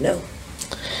do not know.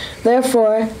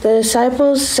 Therefore, the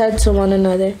disciples said to one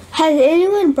another, Has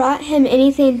anyone brought him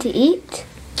anything to eat?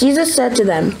 Jesus said to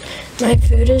them, My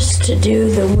food is to do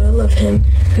the will of him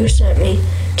who sent me,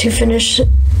 to finish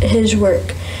his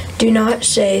work. Do not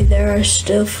say, there are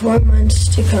still 4 months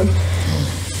to come,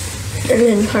 and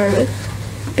then harvest.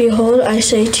 Behold, I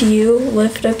say to you,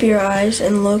 lift up your eyes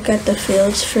and look at the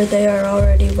fields, for they are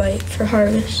already white for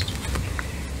harvest.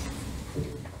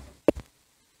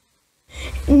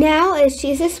 Now, as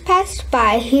Jesus passed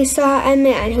by, he saw a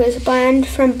man who was blind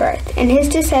from birth, and his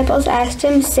disciples asked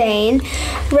him, saying,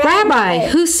 Rabbi,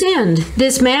 who sinned,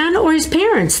 this man or his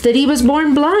parents, that he was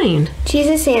born blind?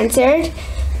 Jesus answered,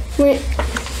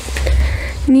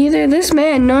 Neither this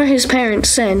man nor his parents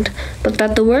sinned, but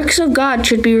that the works of God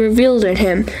should be revealed in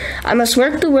him. I must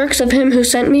work the works of him who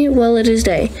sent me while it is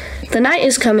day. The night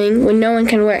is coming when no one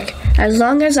can work. As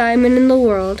long as I am in the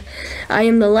world, I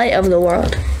am the light of the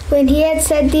world. When he had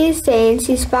said these things,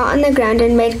 he spat on the ground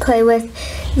and made clay with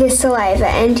the saliva,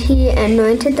 and he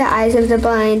anointed the eyes of the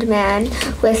blind man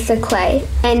with the clay.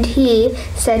 And he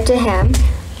said to him,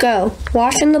 Go,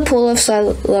 wash in the pool of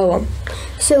Siloam.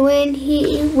 So when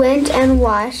he went and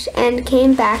washed and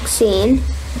came back seeing,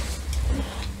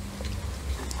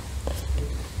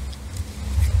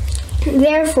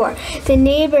 therefore the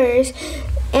neighbors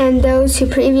and those who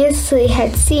previously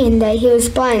had seen that he was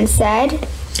blind said,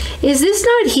 Is this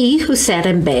not he who sat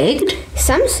and begged?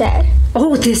 Some said,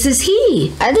 Oh, this is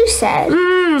he. Others said,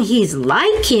 He's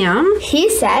like him. He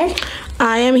said,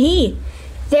 I am he.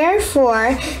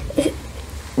 Therefore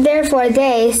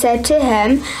they said to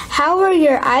him, How were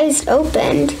your eyes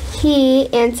opened? He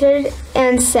answered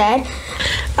and said,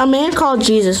 A man called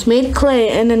Jesus made clay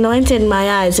and anointed my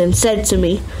eyes and said to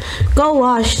me, Go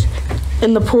wash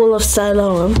in the pool of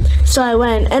Siloam. So I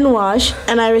went and washed,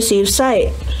 and I received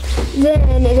sight.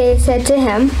 Then they said to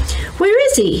him, Where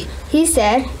is he? He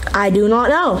said, I do not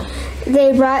know.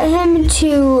 They brought him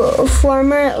to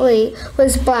formerly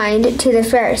was blind to the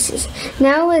Pharisees.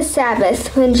 Now was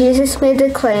Sabbath, when Jesus made the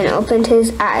clay and opened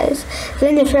his eyes.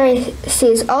 Then the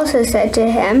Pharisees also said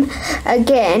to him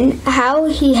again how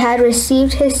he had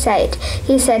received his sight.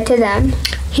 He said to them,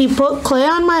 He put clay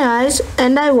on my eyes,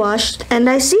 and I washed, and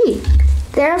I see.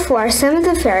 Therefore some of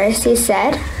the Pharisees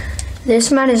said, This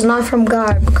man is not from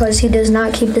God, because he does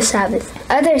not keep the Sabbath.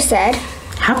 Others said,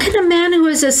 How can a man who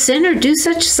is a sinner do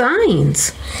such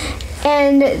signs?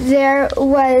 And there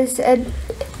was a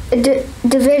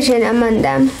division among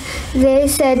them. They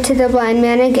said to the blind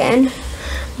man again,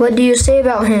 What do you say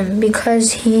about him,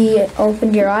 because he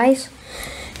opened your eyes?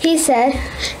 He said,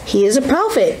 He is a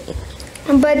prophet.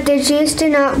 But the Jews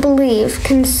did not believe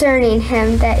concerning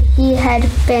him that he had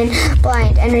been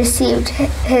blind and received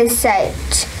his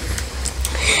sight,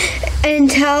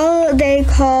 until they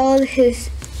called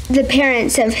the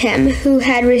parents of him who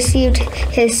had received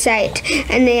his sight,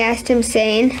 and they asked him,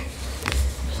 saying,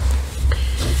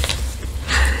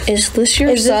 Is this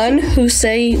your son who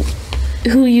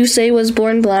you say was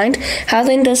born blind? How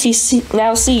then does he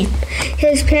now see?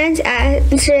 His parents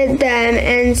answered them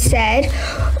and said,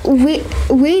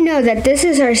 We know that this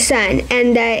is our son,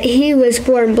 and that he was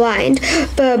born blind,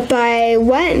 but by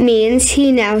what means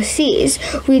he now sees,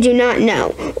 we do not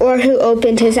know, or who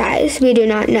opened his eyes, we do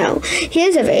not know. He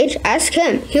is of age, ask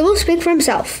him, he will speak for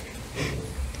himself.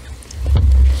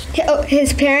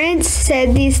 His parents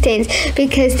said these things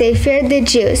because they feared the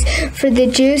Jews, for the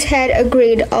Jews had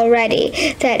agreed already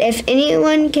that if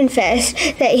anyone confessed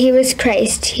that he was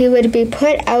Christ, he would be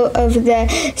put out of the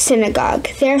synagogue.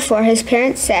 Therefore his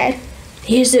parents said,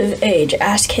 He is of age,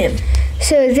 ask him.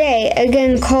 So they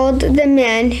again called the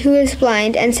man who was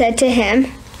blind and said to him,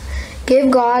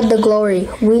 Give God the glory.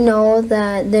 We know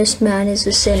that this man is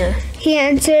a sinner. He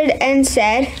answered and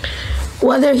said,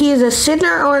 Whether he is a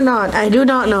sinner or not, I do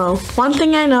not know. One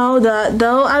thing I know, that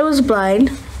though I was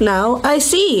blind, now I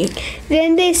see.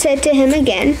 Then they said to him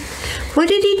again, What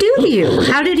did he do to you?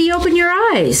 How did he open your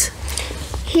eyes?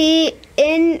 They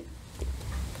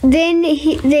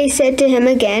said to him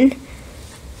again,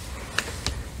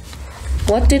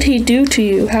 What did he do to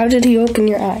you? How did he open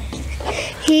your eyes?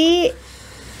 He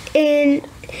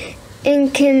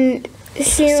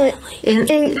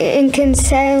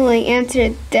inconsolably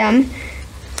answered them,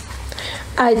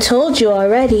 I told you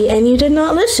already, and you did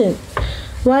not listen.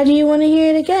 Why do you want to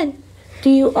hear it again? Do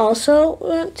you also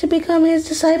want to become his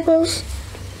disciples?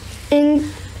 And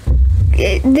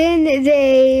then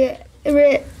they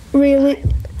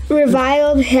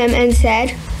reviled him and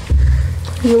said,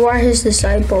 You are his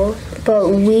disciple, but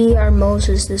we are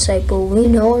Moses' disciple. We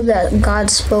know that God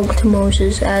spoke to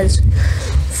Moses as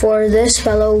For this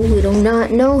fellow we do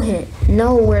not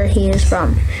know where he is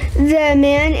from. The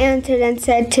man answered and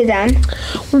said to them,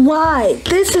 Why,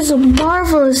 this is a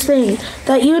marvelous thing,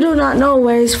 that you do not know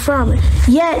where he's from.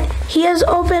 Yet he has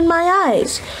opened my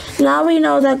eyes. Now we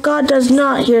know that God does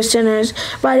not hear sinners,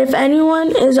 but if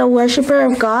anyone is a worshiper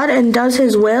of God and does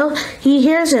his will, he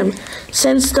hears him.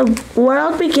 Since the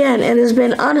world began, it has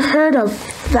been unheard of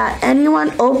that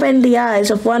anyone opened the eyes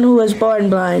of one who was born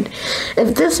blind.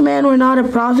 If this man were not a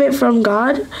prophet from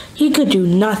God, he could do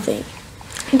nothing.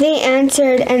 They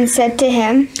answered and said to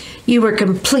him, You were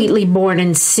completely born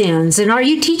in sins, and are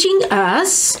you teaching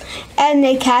us? And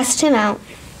they cast him out.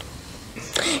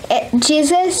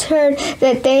 Jesus heard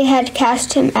that they had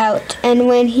cast him out, and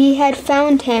when he had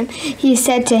found him, he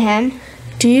said to him,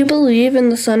 Do you believe in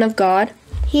the Son of God?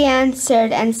 He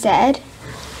answered and said,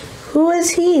 Who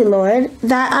is he, Lord,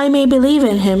 that I may believe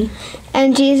in him?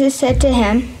 And Jesus said to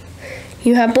him,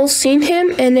 You have both seen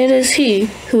him, and it is he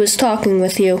who is talking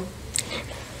with you.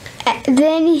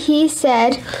 Then he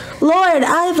said, Lord,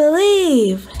 I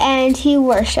believe. And he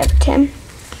worshipped him.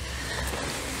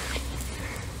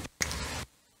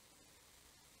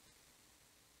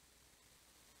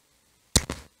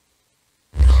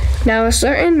 Now a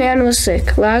certain man was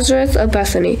sick, Lazarus of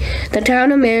Bethany, the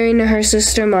town of Mary and her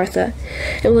sister Martha.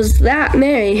 It was that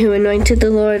Mary who anointed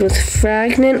the Lord with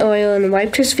fragrant oil and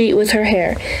wiped his feet with her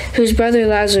hair, whose brother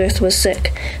Lazarus was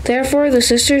sick. Therefore the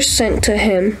sisters sent to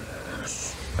him,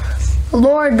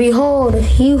 Lord, behold,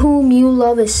 he whom you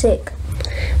love is sick.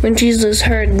 When Jesus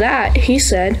heard that, he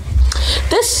said,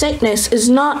 This sickness is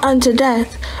not unto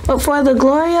death, but for the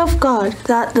glory of God,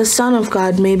 that the Son of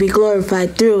God may be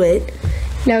glorified through it.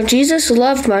 Now Jesus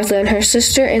loved Martha and her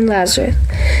sister and Lazarus.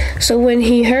 So when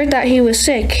he heard that he was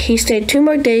sick, he stayed 2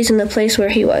 more days in the place where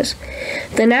he was.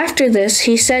 Then after this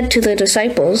he said to the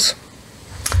disciples,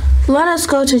 Let us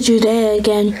go to Judea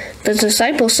again. The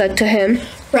disciples said to him,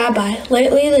 Rabbi,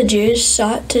 lately the Jews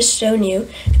sought to stone you,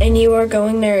 and you are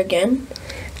going there again?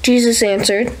 Jesus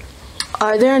answered,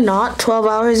 Are there not 12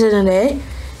 hours in a day?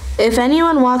 If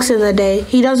anyone walks in the day,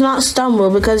 he does not stumble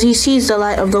because he sees the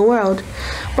light of the world.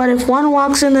 But if one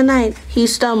walks in the night, he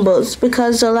stumbles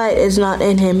because the light is not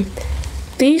in him.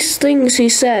 These things he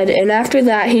said, and after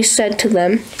that he said to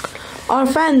them, Our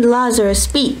friend Lazarus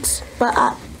speaks, but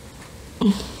I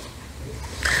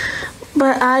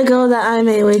go that I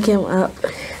may wake him up.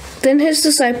 Then his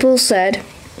disciples said,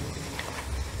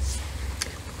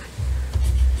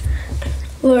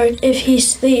 Lord, if he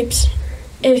sleeps,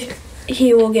 if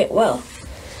he will get well.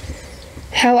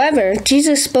 However,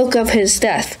 Jesus spoke of his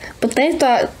death, but they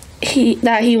thought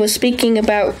that he was speaking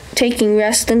about taking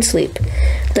rest and sleep.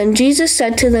 Then Jesus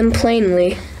said to them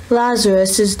plainly,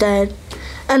 Lazarus is dead,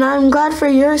 and I am glad for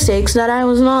your sakes that I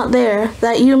was not there,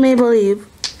 that you may believe.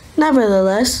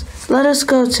 Nevertheless, let us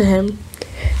go to him.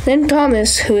 Then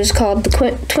Thomas, who is called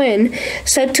the twin,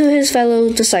 said to his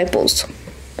fellow disciples,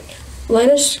 Let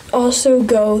us also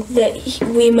go that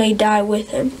we may die with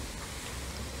him.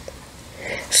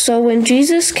 So when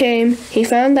Jesus came, he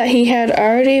found that he had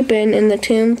already been in the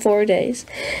tomb 4 days.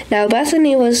 Now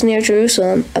Bethany was near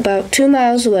Jerusalem, about 2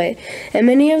 miles away, and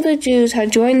many of the Jews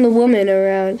had joined the women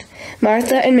around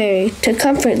Martha and Mary to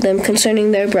comfort them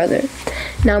concerning their brother.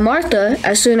 Now Martha,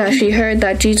 as soon as she heard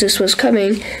that Jesus was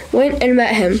coming, went and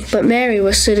met him, but Mary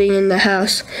was sitting in the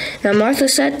house. Now Martha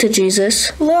said to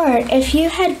Jesus, Lord, if you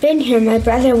had been here, my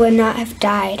brother would not have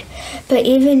died. But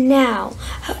even now,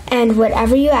 and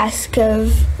whatever you ask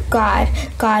of God,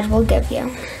 God will give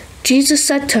you. Jesus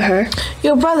said to her,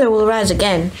 Your brother will rise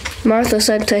again. Martha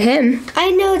said to him,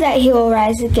 I know that he will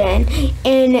rise again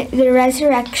in the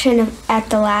resurrection at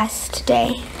the last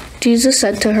day. Jesus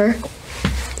said to her,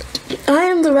 I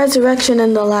am the resurrection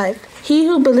and the life. He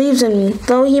who believes in me,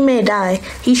 though he may die,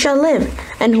 he shall live.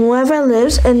 And whoever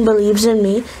lives and believes in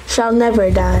me shall never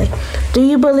die. Do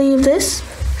you believe this?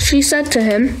 She said to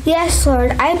him, Yes,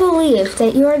 Lord, I believe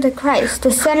that you are the Christ,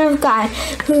 the Son of God,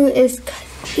 who is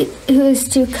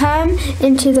to come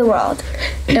into the world.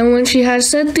 And when she had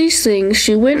said these things,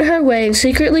 she went her way and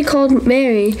secretly called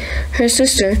Mary, her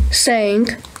sister, saying,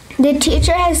 The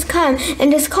teacher has come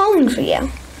and is calling for you.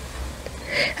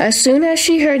 As soon as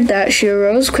she heard that, she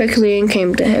arose quickly and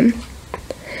came to him.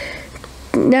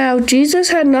 Now Jesus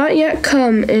had not yet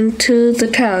come into the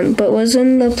town, but was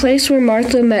in the place where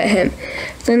Martha met him.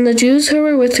 Then the Jews who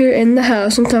were with her in the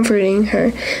house and comforting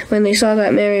her, when they saw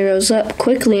that Mary rose up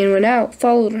quickly and went out,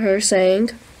 followed her, saying,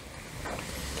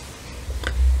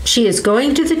 She is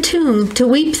going to the tomb to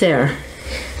weep there.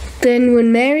 Then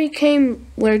when Mary came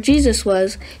where Jesus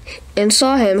was and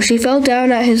saw him, she fell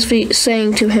down at his feet,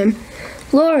 saying to him,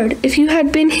 Lord, if you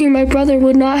had been here, my brother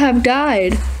would not have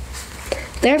died.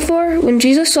 Therefore, when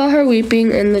Jesus saw her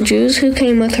weeping, and the Jews who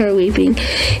came with her weeping,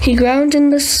 he groaned in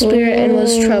the spirit and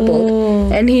was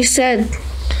troubled. And he said,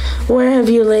 Where have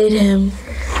you laid him?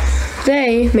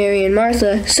 They, Mary and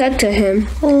Martha, said to him,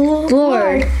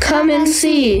 Lord, come and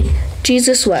see.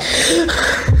 Jesus wept.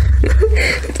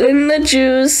 Then the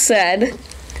Jews said,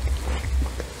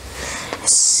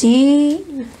 See,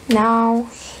 now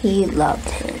he loved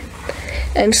him.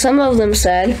 and some of them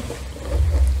said,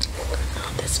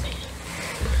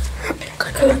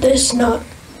 Could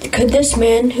this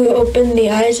man who opened the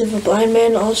eyes of a blind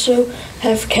man also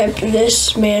have kept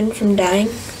this man from dying?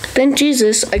 Then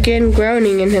Jesus, again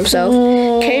groaning in himself,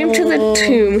 came to the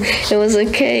tomb. It was a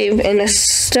cave, and a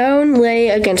stone lay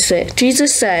against it.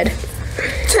 Jesus said,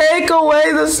 Take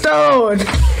away the stone.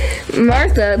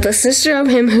 Martha, the sister of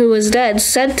him who was dead,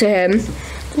 said to him,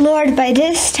 Lord, by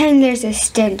this time there's a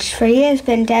stench, for he has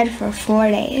been dead for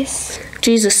 4 days.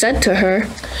 Jesus said to her,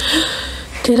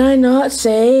 Did I not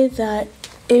say that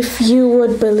if you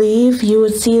would believe, you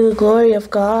would see the glory of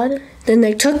God? Then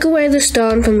they took away the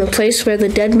stone from the place where the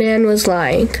dead man was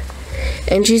lying.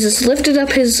 And Jesus lifted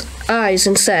up his eyes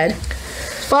and said,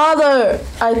 Father,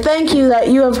 I thank you that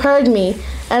you have heard me,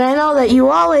 and I know that you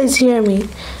always hear me.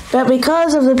 But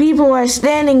because of the people who are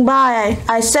standing by,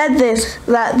 I said this,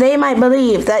 that they might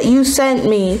believe that you sent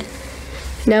me.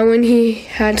 Now when he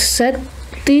had said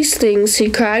these things,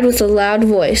 he cried with a loud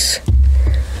voice,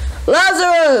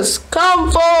 Lazarus,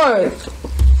 come forth!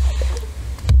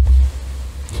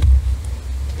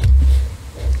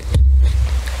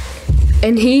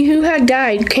 And he who had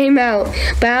died came out,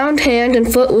 bound hand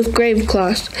and foot with grave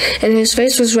cloths, and his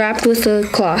face was wrapped with a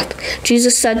cloth.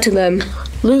 Jesus said to them,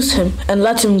 Loose him and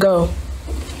let him go.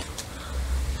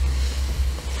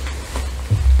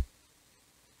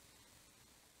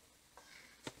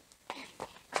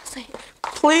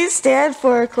 Please stand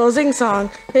for our closing song,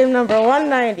 hymn number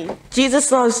 190,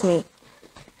 Jesus Loves Me.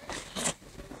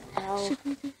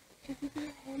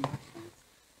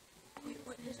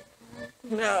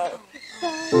 No.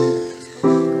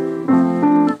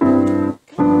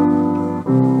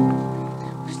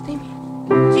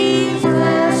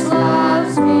 Jesus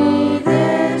loves me,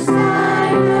 this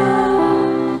I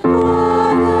know,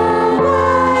 for the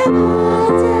Bible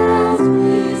tells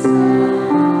me so.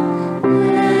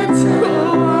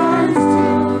 Little ones to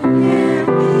hear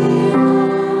me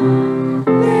on,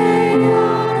 they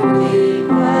are weak,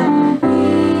 but he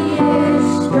is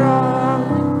strong.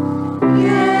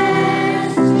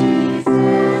 Yes,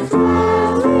 Jesus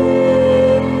loves me.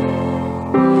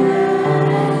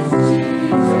 Yes,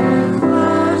 Jesus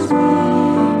loves me.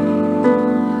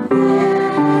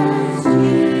 Yes,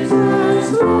 Jesus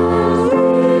loves me.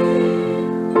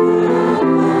 The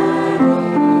Bible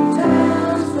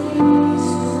tells me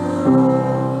so.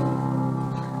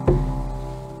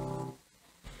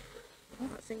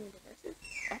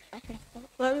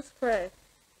 Let us pray.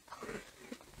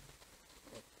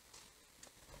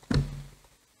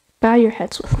 Bow your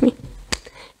heads with me.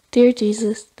 Dear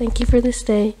Jesus, thank you for this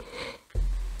day.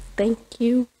 Thank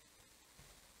you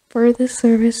for this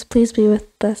service. Please be with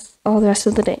us all the rest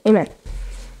of the day. Amen.